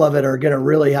in the middle of it are going to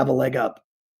really have a leg up.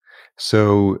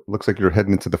 So it looks like you're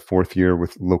heading into the 4th year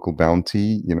with Local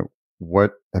Bounti.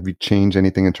 What have you changed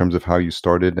anything in terms of how you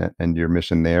started and your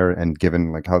mission there, and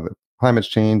given like how the climate's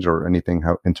changed or anything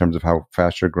in terms of how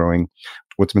fast you're growing,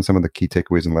 what's been some of the key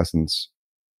takeaways and lessons?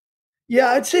 Yeah,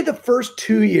 I'd say the first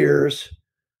 2 years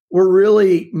were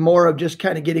really more of just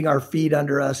kind of getting our feet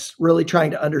under us, really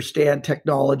trying to understand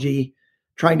technology,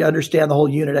 trying to understand the whole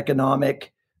unit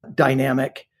economic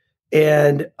dynamic,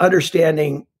 and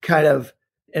understanding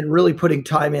and really putting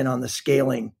time in on the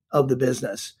scaling of the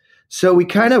business. So we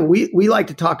like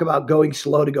to talk about going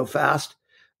slow to go fast.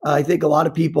 I think a lot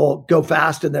of people go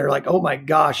fast and they're like, oh my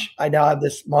gosh, I now have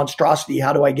this monstrosity.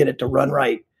 How do I get it to run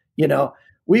right?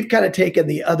 We've kind of taken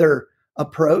the other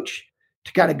approach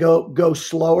to kind of go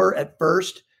slower at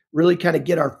first, really kind of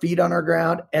get our feet on our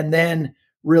ground, and then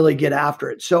really get after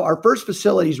it. So our first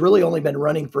facility's really only been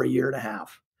running for 1.5 years.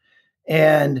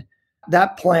 And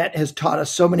that plant has taught us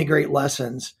so many great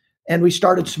lessons. And we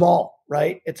started small,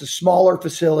 right? It's a smaller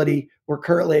facility. We're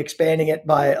currently expanding it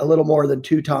by a little more than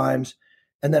 2 times.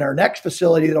 And then our next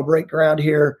facility that'll break ground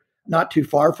here not too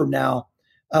far from now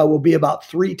will be about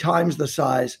 3 times the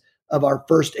size of our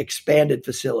first expanded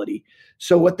facility.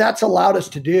 So what that's allowed us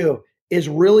to do is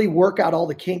really work out all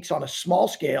the kinks on a small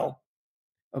scale,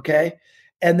 okay?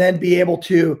 And then be able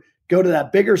to go to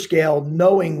that bigger scale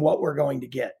knowing what we're going to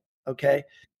get, okay?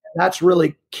 That's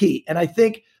really key. And I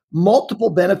think multiple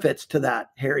benefits to that,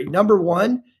 Harry. Number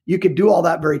one, you could do all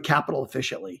that very capital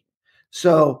efficiently.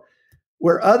 So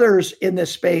where others in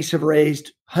this space have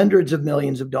raised hundreds of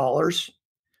millions of dollars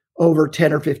over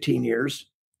 10 or 15 years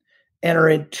and are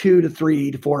in 2 to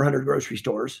 3 to 400 grocery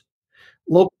stores,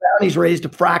 Local Bounti's raised a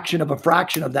fraction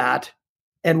of that,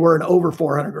 and we're in over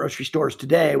 400 grocery stores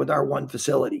today with our one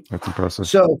facility. That's impressive.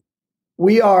 So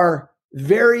we are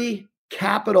very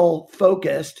capital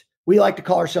focused. We like to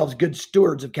call ourselves good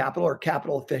stewards of capital or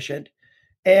capital efficient.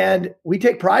 And we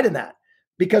take pride in that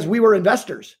because we were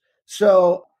investors.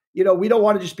 So, we don't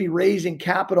want to just be raising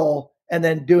capital and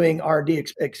then doing R&D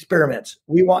experiments.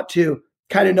 We want to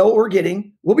kind of know what we're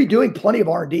getting. We'll be doing plenty of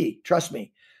R&D, trust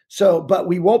me. So, but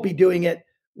we won't be doing it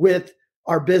with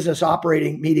our business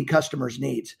operating, meeting customers'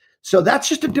 needs. So that's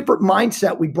just a different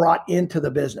mindset we brought into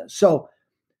the business. So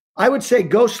I would say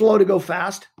go slow to go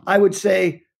fast. I would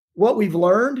say what we've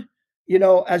learned,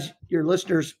 as your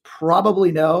listeners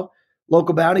probably know,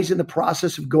 Local Bounti's in the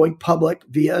process of going public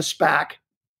via a SPAC.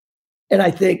 And I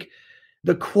think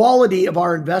the quality of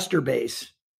our investor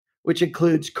base, which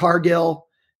includes Cargill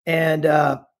and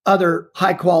other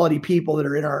high quality people that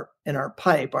are in our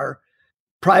pipe, our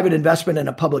private investment in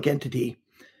a public entity,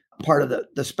 part of the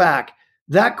SPAC,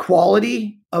 that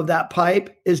quality of that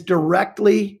pipe is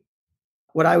directly,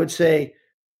 what I would say,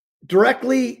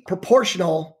 directly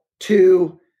proportional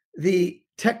to the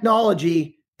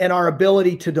technology and our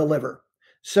ability to deliver.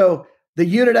 So the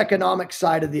unit economic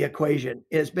side of the equation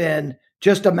has been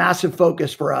just a massive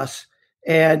focus for us.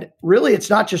 And really, it's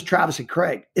not just Travis and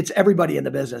Craig. It's everybody in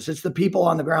the business. It's the people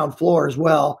on the ground floor as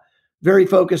well, very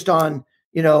focused on,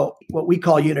 what we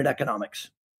call unit economics.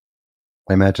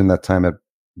 I imagine that time at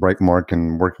Brightmark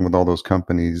and working with all those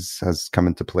companies has come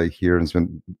into play here and it's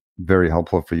been very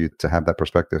helpful for you to have that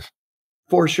perspective.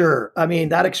 For sure. I mean,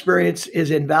 that experience is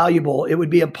invaluable. It would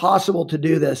be impossible to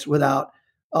do this without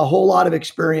a whole lot of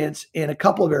experience in a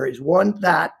couple of areas. One,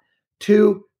 that.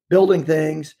 Two, building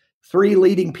things, 3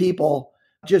 leading people.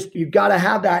 Just, you've got to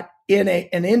have that in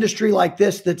an industry like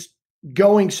this that's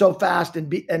going so fast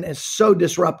and is so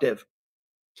disruptive.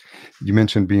 You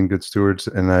mentioned being good stewards,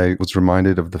 and I was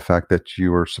reminded of the fact that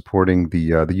you are supporting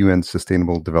the UN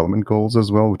Sustainable Development Goals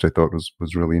as well, which I thought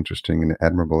was really interesting and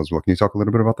admirable as well. Can you talk a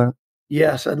little bit about that?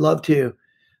 Yes, I'd love to.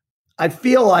 I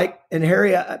feel like, and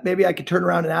Harry, maybe I could turn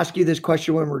around and ask you this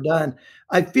question when we're done.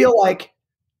 I feel like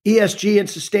ESG and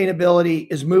sustainability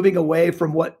is moving away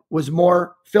from what was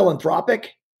more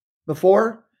philanthropic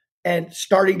before and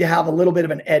starting to have a little bit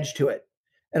of an edge to it.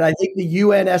 And I think the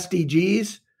UN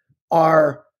SDGs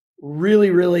are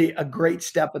really, really a great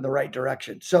step in the right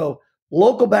direction. So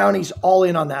Local Bounty's all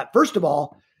in on that. First of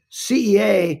all,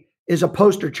 CEA is a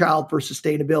poster child for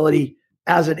sustainability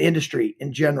as an industry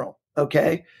in general,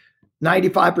 okay?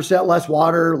 95% less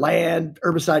water, land,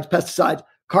 herbicides, pesticides,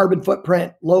 carbon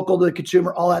footprint, local to the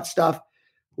consumer, all that stuff.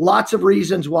 Lots of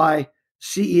reasons why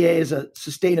CEA is a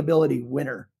sustainability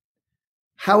winner.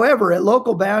 However, at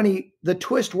Local Bounty, the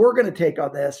twist we're going to take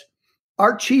on this,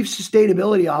 our chief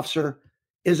sustainability officer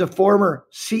is a former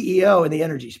CEO in the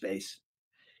energy space.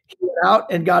 He went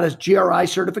out and got his GRI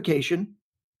certification,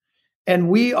 and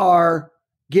we are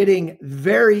getting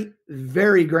very,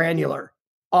 very granular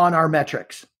on our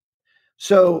metrics.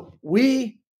 So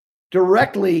we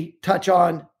directly touch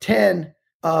on 10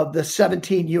 of the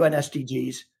 17 UN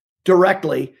SDGs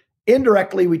directly.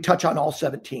 Indirectly, we touch on all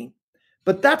 17.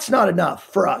 But that's not enough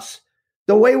for us.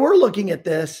 The way we're looking at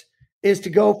this is to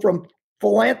go from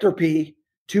philanthropy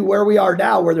to where we are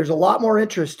now, where there's a lot more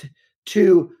interest,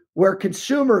 to where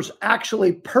consumers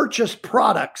actually purchase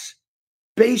products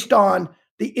based on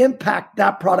the impact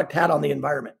that product had on the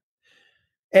environment.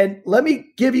 And let me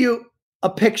give you a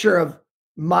picture of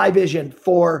my vision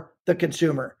for the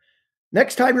consumer.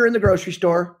 Next time you're in the grocery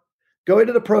store, go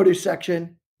into the produce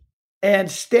section and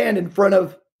stand in front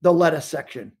of the lettuce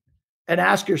section and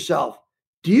ask yourself,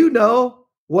 do you know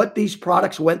what these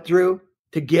products went through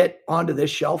to get onto this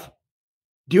shelf?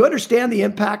 Do you understand the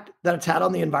impact that it's had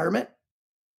on the environment?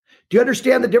 Do you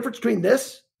understand the difference between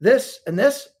this, and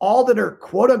this, all that are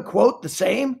quote unquote the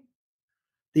same?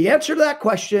 The answer to that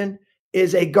question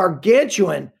is a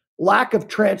gargantuan lack of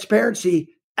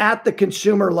transparency at the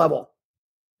consumer level.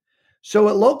 So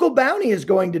what Local Bounty is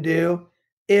going to do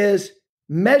is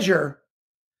measure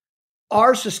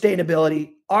our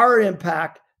sustainability, our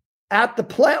impact at the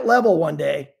plant level one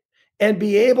day, and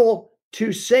be able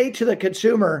to say to the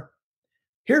consumer,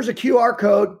 here's a QR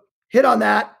code, hit on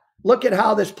that, look at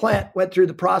how this plant went through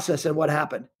the process and what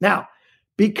happened. Now,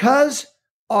 because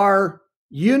our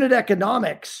unit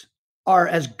economics are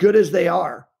as good as they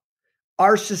are,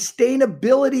 our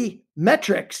sustainability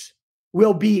metrics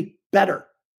will be better.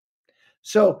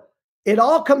 So it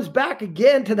all comes back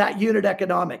again to that unit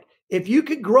economic. If you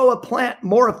could grow a plant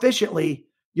more efficiently,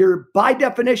 you're by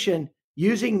definition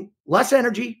using less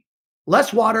energy,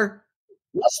 less water,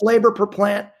 less labor per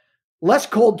plant, less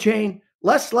cold chain,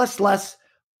 less.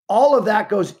 All of that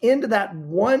goes into that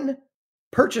one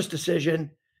purchase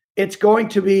decision. It's going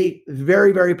to be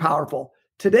very, very powerful.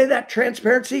 Today, that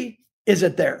transparency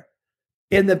isn't there.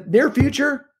 In the near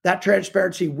future, that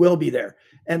transparency will be there.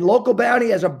 And Local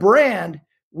Bounty as a brand,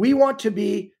 we want to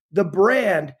be the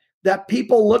brand that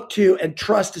people look to and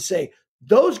trust to say,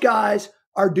 those guys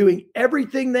are doing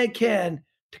everything they can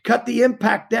to cut the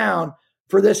impact down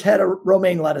for this head of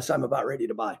romaine lettuce I'm about ready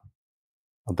to buy.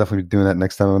 I'll definitely be doing that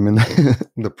next time I'm in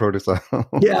the produce aisle.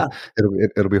 Yeah.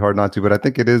 It'll be hard not to, but I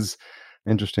think it is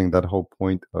interesting, that whole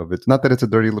point of it's not that it's a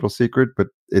dirty little secret, but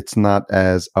it's not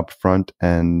as upfront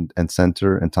and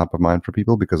center and top of mind for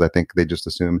people, because I think they just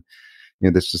assume,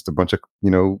 there's just a bunch of,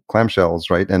 clamshells,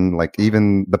 right? And like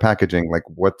even the packaging, like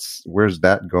where's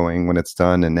that going when it's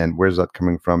done? And then where's that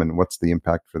coming from? And what's the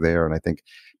impact for there? And I think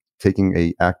taking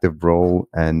a active role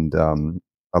and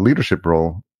a leadership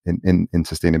role in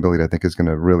sustainability, I think is going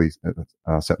to really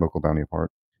set Local Bounty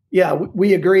apart. Yeah,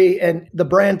 we agree. And the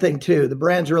brand thing too, the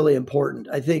brand's really important.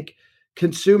 I think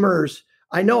consumers,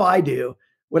 I know I do,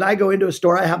 when I go into a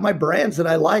store, I have my brands that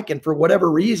I like. And for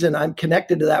whatever reason, I'm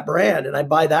connected to that brand and I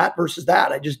buy that versus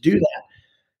that. I just do that.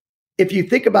 If you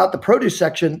think about the produce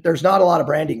section, there's not a lot of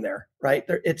branding there, right?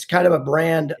 It's kind of a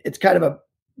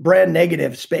brand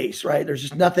negative space, right? There's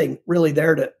just nothing really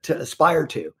there to aspire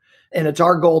to. And it's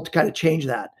our goal to kind of change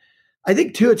that. I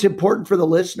think too, it's important for the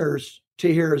listeners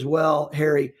to hear as well,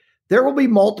 Harry, there will be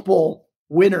multiple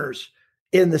winners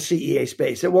in the CEA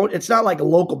space. It's not like a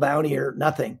Local Bounty or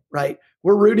nothing, right?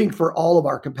 We're rooting for all of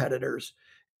our competitors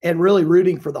and really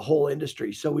rooting for the whole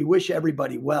industry. So we wish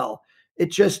everybody well.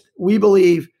 It's just, we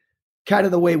believe kind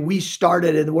of the way we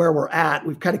started and where we're at,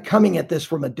 we've kind of coming at this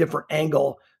from a different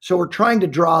angle So we're trying to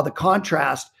draw the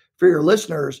contrast for your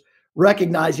listeners,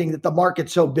 recognizing that the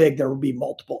market's so big, there will be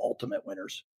multiple ultimate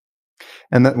winners.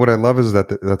 And what I love is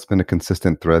that that's been a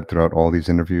consistent thread throughout all these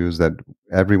interviews, that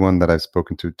everyone that I've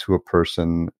spoken to a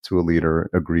person, to a leader,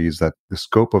 agrees that the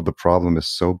scope of the problem is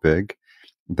so big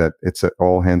that it's an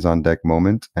all hands on deck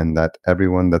moment, and that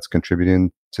everyone that's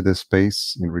contributing to this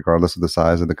space, regardless of the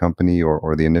size of the company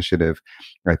or the initiative,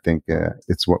 I think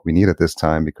it's what we need at this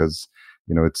time, because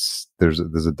there's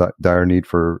a dire need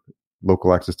for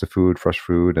local access to food, fresh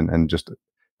food, and just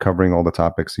covering all the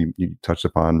topics you touched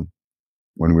upon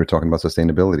when we were talking about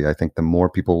sustainability. I think the more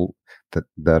people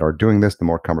that are doing this, the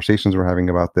more conversations we're having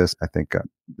about this, I think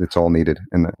it's all needed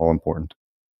and all important.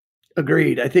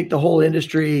 Agreed. I think the whole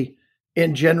industry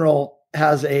in general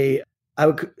has I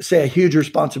would say, a huge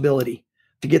responsibility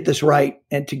to get this right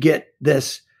and to get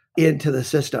this into the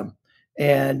system.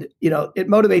 And, it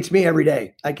motivates me every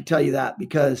day. I can tell you that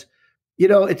because,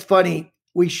 it's funny.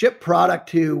 We ship product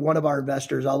to one of our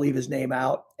investors. I'll leave his name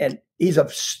out. And he's an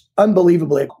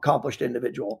unbelievably accomplished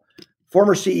individual,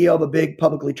 former CEO of a big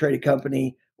publicly traded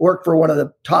company, worked for one of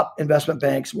the top investment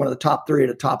banks, one of the top 3 at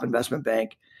a top investment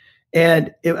bank.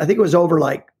 And I think it was over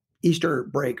like Easter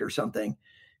break or something.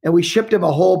 And we shipped him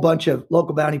a whole bunch of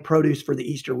Local Bounty produce for the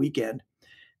Easter weekend.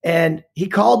 And he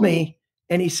called me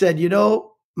and he said,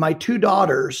 my 2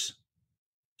 daughters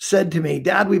said to me,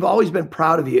 "Dad, we've always been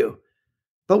proud of you,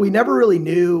 but we never really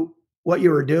knew what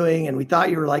you were doing. And we thought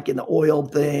you were like in the oil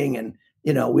thing. And,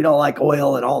 we don't like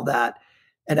oil and all that."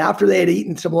 And after they had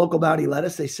eaten some Local Bounty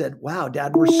lettuce, they said, "Wow,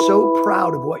 Dad, we're so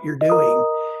proud of what you're doing.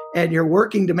 And you're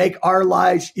working to make our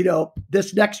lives,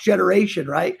 this next generation,"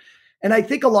 right? And I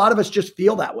think a lot of us just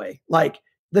feel that way. Like,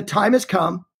 the time has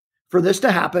come for this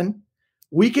to happen.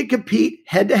 We can compete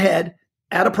head to head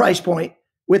at a price point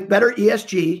with better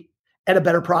ESG and a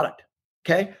better product.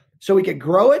 Okay. So we could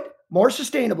grow it more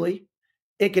sustainably.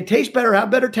 It could taste better,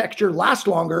 have better texture, last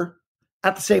longer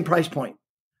at the same price point.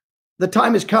 The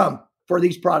time has come for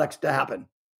these products to happen.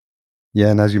 Yeah,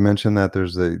 and as you mentioned, that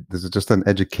there's just an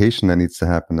education that needs to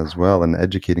happen as well, and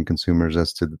educating consumers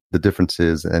as to the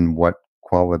differences and what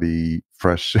quality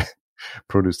fresh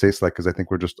produce tastes like. Because I think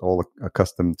we're just all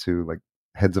accustomed to like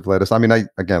heads of lettuce. I mean, I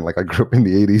grew up in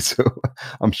the 80s, so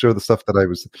I'm sure the stuff that I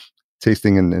was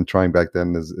tasting and trying back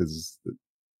then is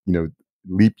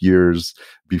leap years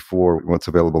before what's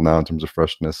available now in terms of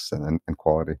freshness and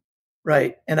quality.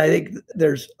 Right, and I think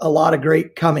there's a lot of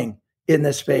great coming in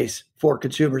this space for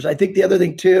consumers. I think the other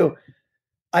thing too,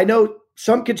 I know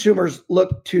some consumers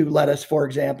look to lettuce, for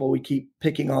example, we keep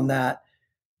picking on that,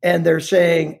 and they're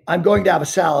saying, "I'm going to have a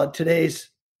salad. Today's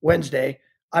Wednesday.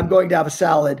 I'm going to have a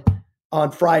salad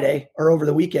on Friday or over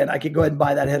the weekend. I could go ahead and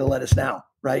buy that head of lettuce now,"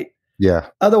 right? Yeah.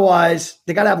 Otherwise,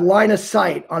 they got to have line of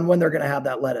sight on when they're going to have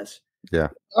that lettuce. Yeah.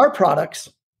 Our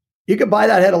products, you can buy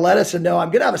that head of lettuce and know I'm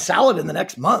going to have a salad in the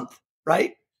next month,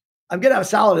 right? I'm going to have a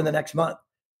salad in the next month.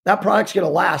 That product's going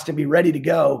to last and be ready to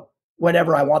go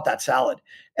whenever I want that salad.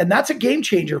 And that's a game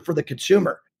changer for the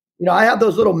consumer. I have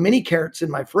those little mini carrots in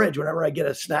my fridge. Whenever I get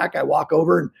a snack, I walk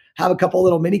over and have a couple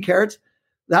little mini carrots.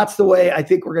 That's the way I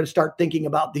think we're going to start thinking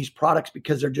about these products,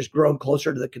 because they're just grown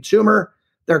closer to the consumer.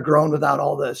 They're grown without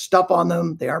all the stuff on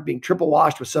them. They aren't being triple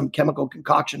washed with some chemical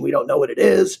concoction. We don't know what it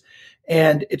is.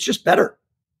 And it's just better,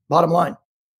 bottom line.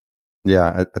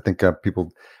 Yeah, I think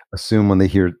people assume when they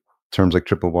hear terms like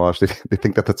triple wash, they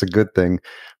think that that's a good thing,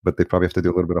 but they probably have to do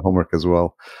a little bit of homework as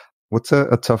well. What's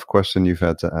a tough question you've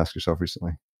had to ask yourself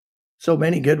recently? So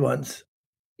many good ones.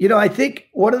 I think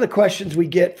one of the questions we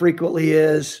get frequently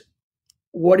is,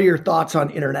 what are your thoughts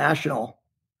on international?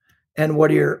 And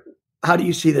how do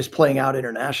you see this playing out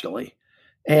internationally?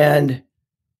 And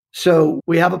so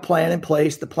we have a plan in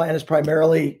place. The plan is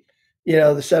primarily,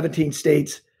 the 17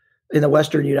 states in the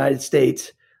Western United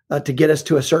States to get us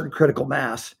to a certain critical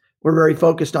mass. We're very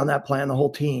focused on that plan, the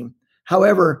whole team.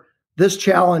 However, this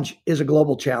challenge is a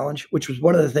global challenge, which was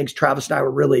one of the things Travis and I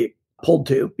were really pulled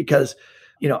to, because,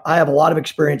 I have a lot of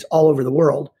experience all over the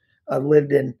world. I've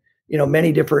lived in,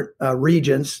 many different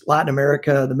regions, Latin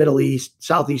America, the Middle East,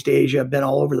 Southeast Asia. I've been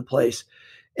all over the place.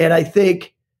 And I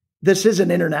think this is an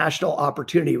international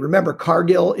opportunity. Remember,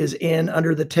 Cargill is in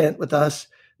under the tent with us.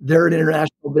 They're an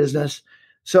international business.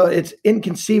 So it's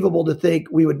inconceivable to think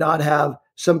we would not have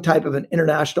some type of an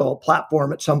international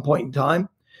platform at some point in time.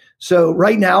 So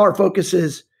right now our focus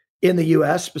is in the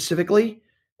US specifically,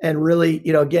 and really,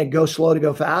 again, go slow to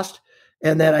go fast.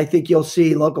 And then I think you'll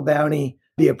see Local Bounty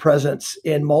be a presence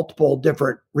in multiple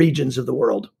different regions of the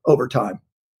world over time.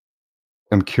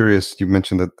 I'm curious, you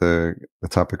mentioned that the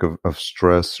topic of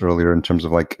stress earlier in terms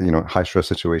of like, high stress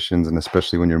situations, and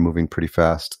especially when you're moving pretty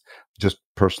fast. Just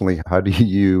personally, how do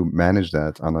you manage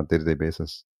that on a day-to-day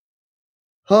basis?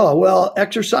 Oh, well,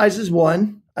 exercise is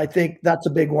one. I think that's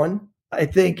a big one. I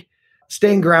think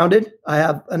staying grounded. I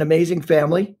have an amazing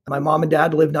family. My mom and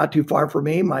dad live not too far from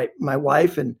me. My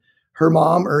wife and her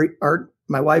mom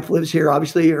my wife lives here.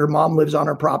 Obviously, her mom lives on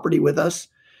our property with us.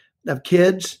 I have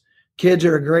kids. Kids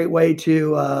are a great way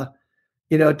to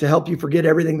to help you forget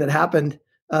everything that happened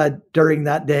during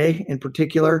that day in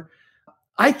particular.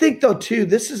 I think though too,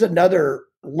 this is another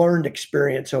learned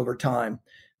experience over time.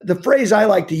 The phrase I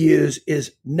like to use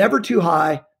is never too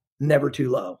high, never too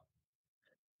low.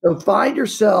 So find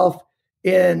yourself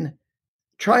in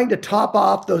trying to top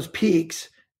off those peaks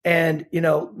and,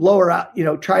 lower out,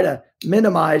 try to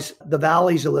minimize the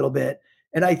valleys a little bit.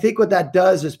 And I think what that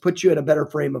does is put you in a better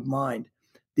frame of mind.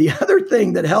 The other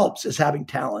thing that helps is having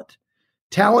talent.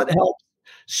 Talent helps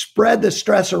spread the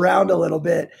stress around a little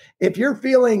bit. If you're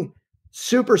feeling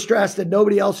super stressed and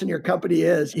nobody else in your company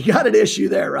is, you got an issue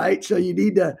there, right? So you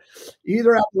need to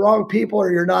either have the wrong people or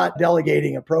you're not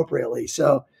delegating appropriately.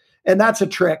 So, and that's a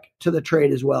trick to the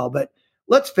trade as well. But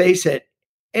let's face it,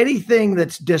 anything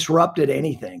that's disrupted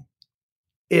anything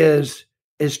is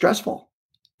stressful.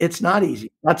 It's not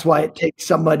easy. That's why it takes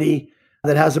somebody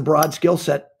that has a broad skill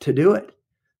set to do it.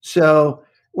 So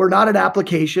we're not an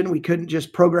application. We couldn't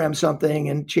just program something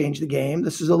and change the game.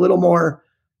 This is a little more,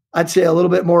 I'd say a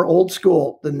little bit more old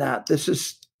school than that. This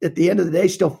is at the end of the day,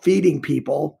 still feeding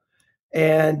people.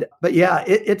 But yeah,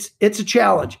 it's a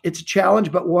challenge. It's a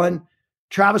challenge, but one,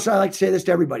 Travis and I like to say this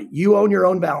to everybody. You own your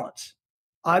own balance.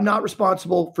 I'm not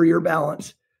responsible for your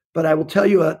balance, but I will tell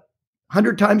you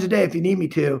 100 times a day, if you need me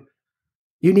to,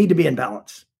 you need to be in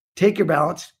balance. Take your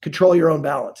balance, control your own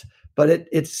balance. But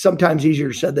it's sometimes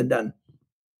easier said than done.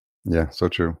 Yeah, so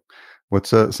true. What's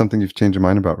something you've changed your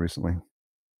mind about recently?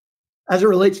 As it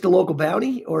relates to Local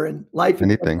Bounty or in life?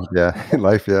 Anything, yeah. In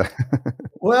life, yeah.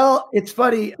 Well, it's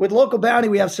funny. With Local Bounty,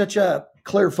 we have such a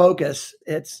clear focus.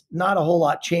 It's not a whole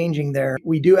lot changing there.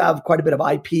 We do have quite a bit of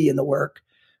IP in the work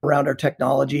around our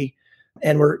technology,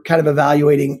 and we're kind of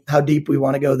evaluating how deep we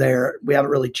want to go there. We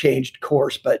haven't really changed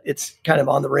course, but it's kind of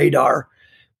on the radar.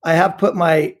 I have put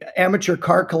my amateur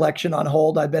car collection on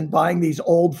hold. I've been buying these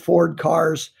old Ford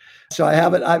cars. So I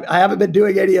haven't been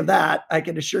doing any of that. I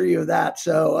can assure you of that.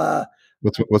 So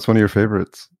what's one of your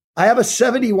favorites? I have a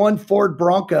 71 Ford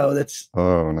Bronco that's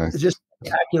nice. It's just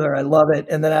spectacular. I love it.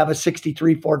 And then I have a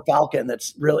 63 Ford Falcon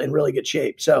that's really in really good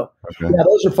shape. So yeah,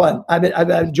 those are fun.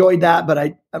 I've enjoyed that,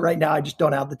 but right now I just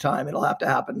don't have the time. It'll have to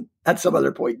happen at some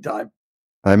other point in time.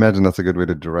 I imagine that's a good way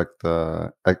to direct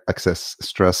excess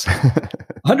stress.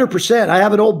 100%. I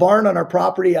have an old barn on our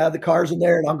property. I have the cars in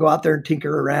there, and I'll go out there and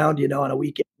tinker around, on a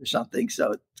weekend or something.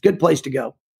 So it's a good place to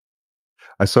go.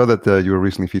 I saw that you were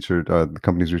recently featured, the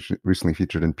company's recently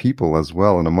featured in People as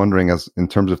well. And I'm wondering, as in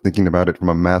terms of thinking about it from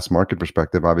a mass market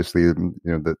perspective, obviously,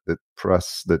 the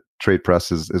press, the trade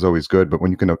press is always good. But when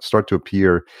you can start to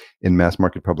appear in mass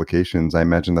market publications, I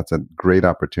imagine that's a great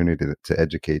opportunity to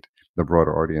educate the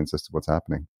broader audience as to what's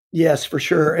happening. Yes, for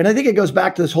sure. And I think it goes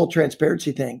back to this whole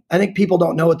transparency thing. I think people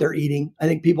don't know what they're eating. I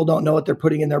think people don't know what they're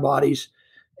putting in their bodies.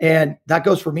 And that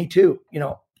goes for me too,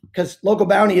 because Local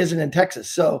Bounty isn't in Texas.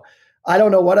 So I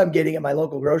don't know what I'm getting at my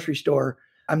local grocery store.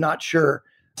 I'm not sure.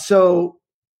 So,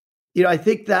 I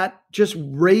think that just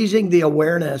raising the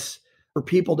awareness for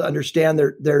people to understand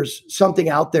there's something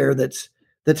out there that's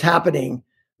happening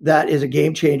that is a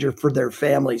game changer for their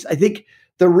families. I think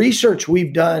the research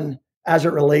we've done as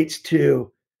it relates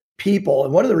to people,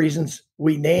 and one of the reasons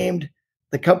we named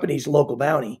the company's Local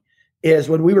Bounty is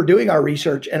when we were doing our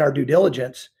research and our due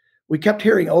diligence, we kept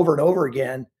hearing over and over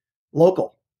again,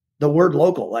 local, the word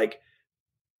local, like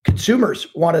consumers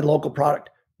wanted local product.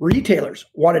 Retailers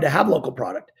wanted to have local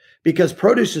product because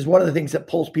produce is one of the things that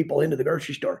pulls people into the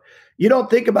grocery store. You don't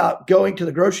think about going to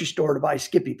the grocery store to buy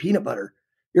Skippy peanut butter.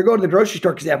 You're going to the grocery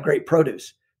store because they have great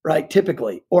produce, right?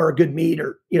 Typically, or a good meat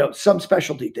or, some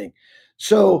specialty thing.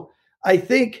 So I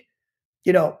think,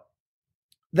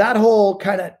 that whole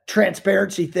kind of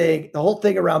transparency thing, the whole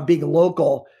thing around being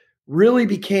local really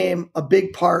became a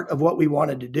big part of what we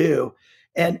wanted to do.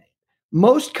 And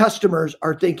most customers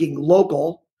are thinking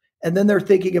local, and then they're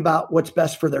thinking about what's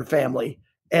best for their family.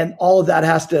 And all of that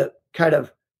has to kind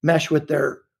of mesh with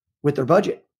their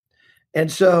budget.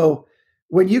 And so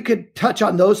when you could touch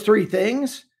on those three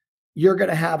things, you're going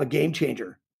to have a game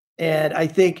changer. And I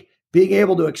think being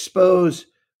able to expose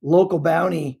Local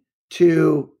Bounty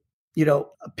to, a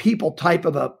People type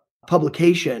of a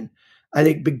publication, I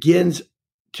think begins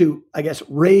to,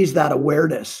 raise that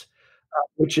awareness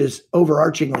which is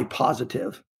overarchingly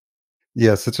positive.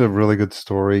 Yeah, such a really good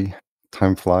story.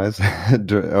 Time flies,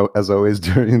 as always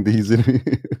during these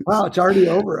interviews. Wow, it's already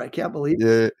over. I can't believe it.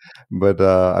 Yeah, but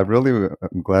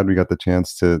I'm glad we got the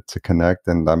chance to connect,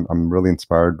 and I'm really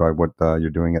inspired by what you're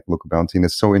doing at Local Bounty, and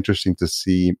it's so interesting to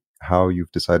see how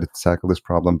you've decided to tackle this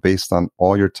problem based on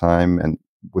all your time and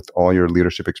with all your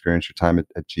leadership experience, your time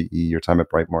at GE, your time at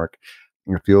Brightmark.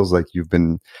 It feels like you've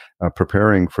been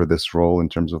preparing for this role in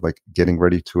terms of like getting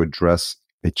ready to address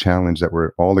a challenge that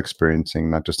we're all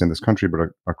experiencing, not just in this country, but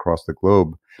across the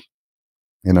globe.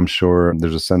 And I'm sure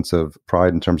there's a sense of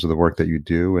pride in terms of the work that you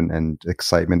do and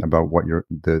excitement about what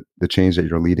the change that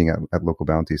you're leading at Local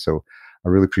Bounty. So I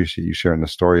really appreciate you sharing the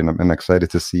story, and I'm excited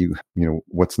to see,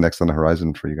 what's next on the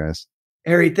horizon for you guys.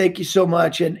 Harry, thank you so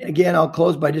much. And again, I'll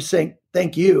close by just saying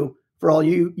thank you for all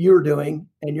you're doing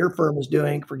and your firm is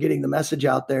doing for getting the message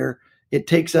out there. It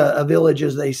takes a village,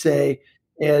 as they say.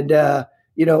 And,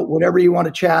 whenever you want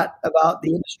to chat about the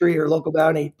industry or Local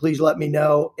Bounty, please let me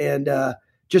know. And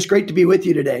just great to be with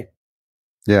you today.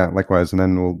 Yeah, likewise. And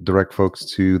then we'll direct folks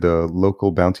to the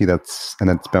Local Bounty. That's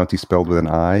Bounty spelled with an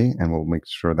I, and we'll make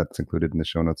sure that's included in the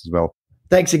show notes as well.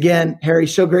 Thanks again, Harry.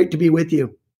 So great to be with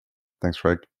you. Thanks,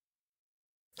 Craig.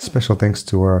 Special thanks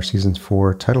to our Season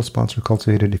 4 title sponsor,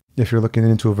 Cultivated. If you're looking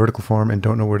into a vertical farm and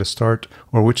don't know where to start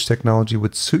or which technology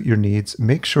would suit your needs,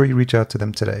 make sure you reach out to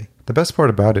them today. The best part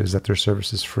about it is that their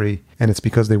service is free, and it's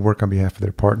because they work on behalf of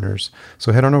their partners.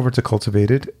 So head on over to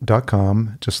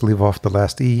cultivated.com. Just leave off the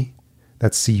last E.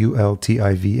 That's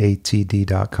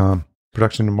cultivatd.com.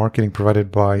 Production and marketing provided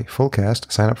by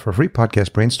Fullcast. Sign up for a free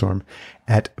podcast brainstorm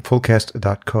at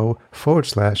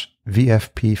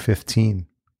fullcast.co/VFP15.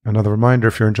 Another reminder,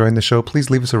 if you're enjoying the show, please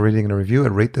leave us a rating and a review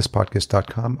at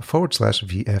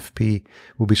ratethispodcast.com/VFP.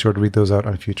 We'll be sure to read those out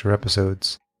on future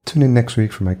episodes. Tune in next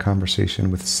week for my conversation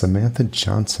with Samantha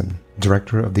Johnson,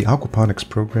 Director of the Aquaponics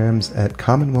Programs at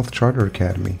Commonwealth Charter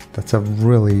Academy. That's a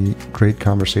really great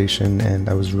conversation, and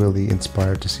I was really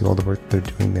inspired to see all the work they're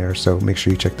doing there, so make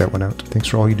sure you check that one out. Thanks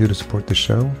for all you do to support the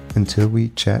show. Until we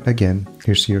chat again,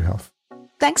 here's to your health.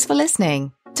 Thanks for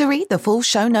listening. To read the full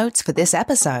show notes for this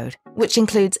episode, which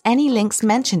includes any links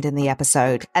mentioned in the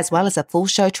episode, as well as a full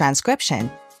show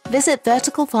transcription, visit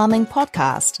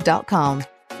verticalfarmingpodcast.com.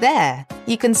 There,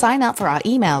 you can sign up for our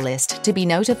email list to be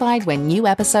notified when new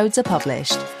episodes are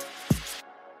published.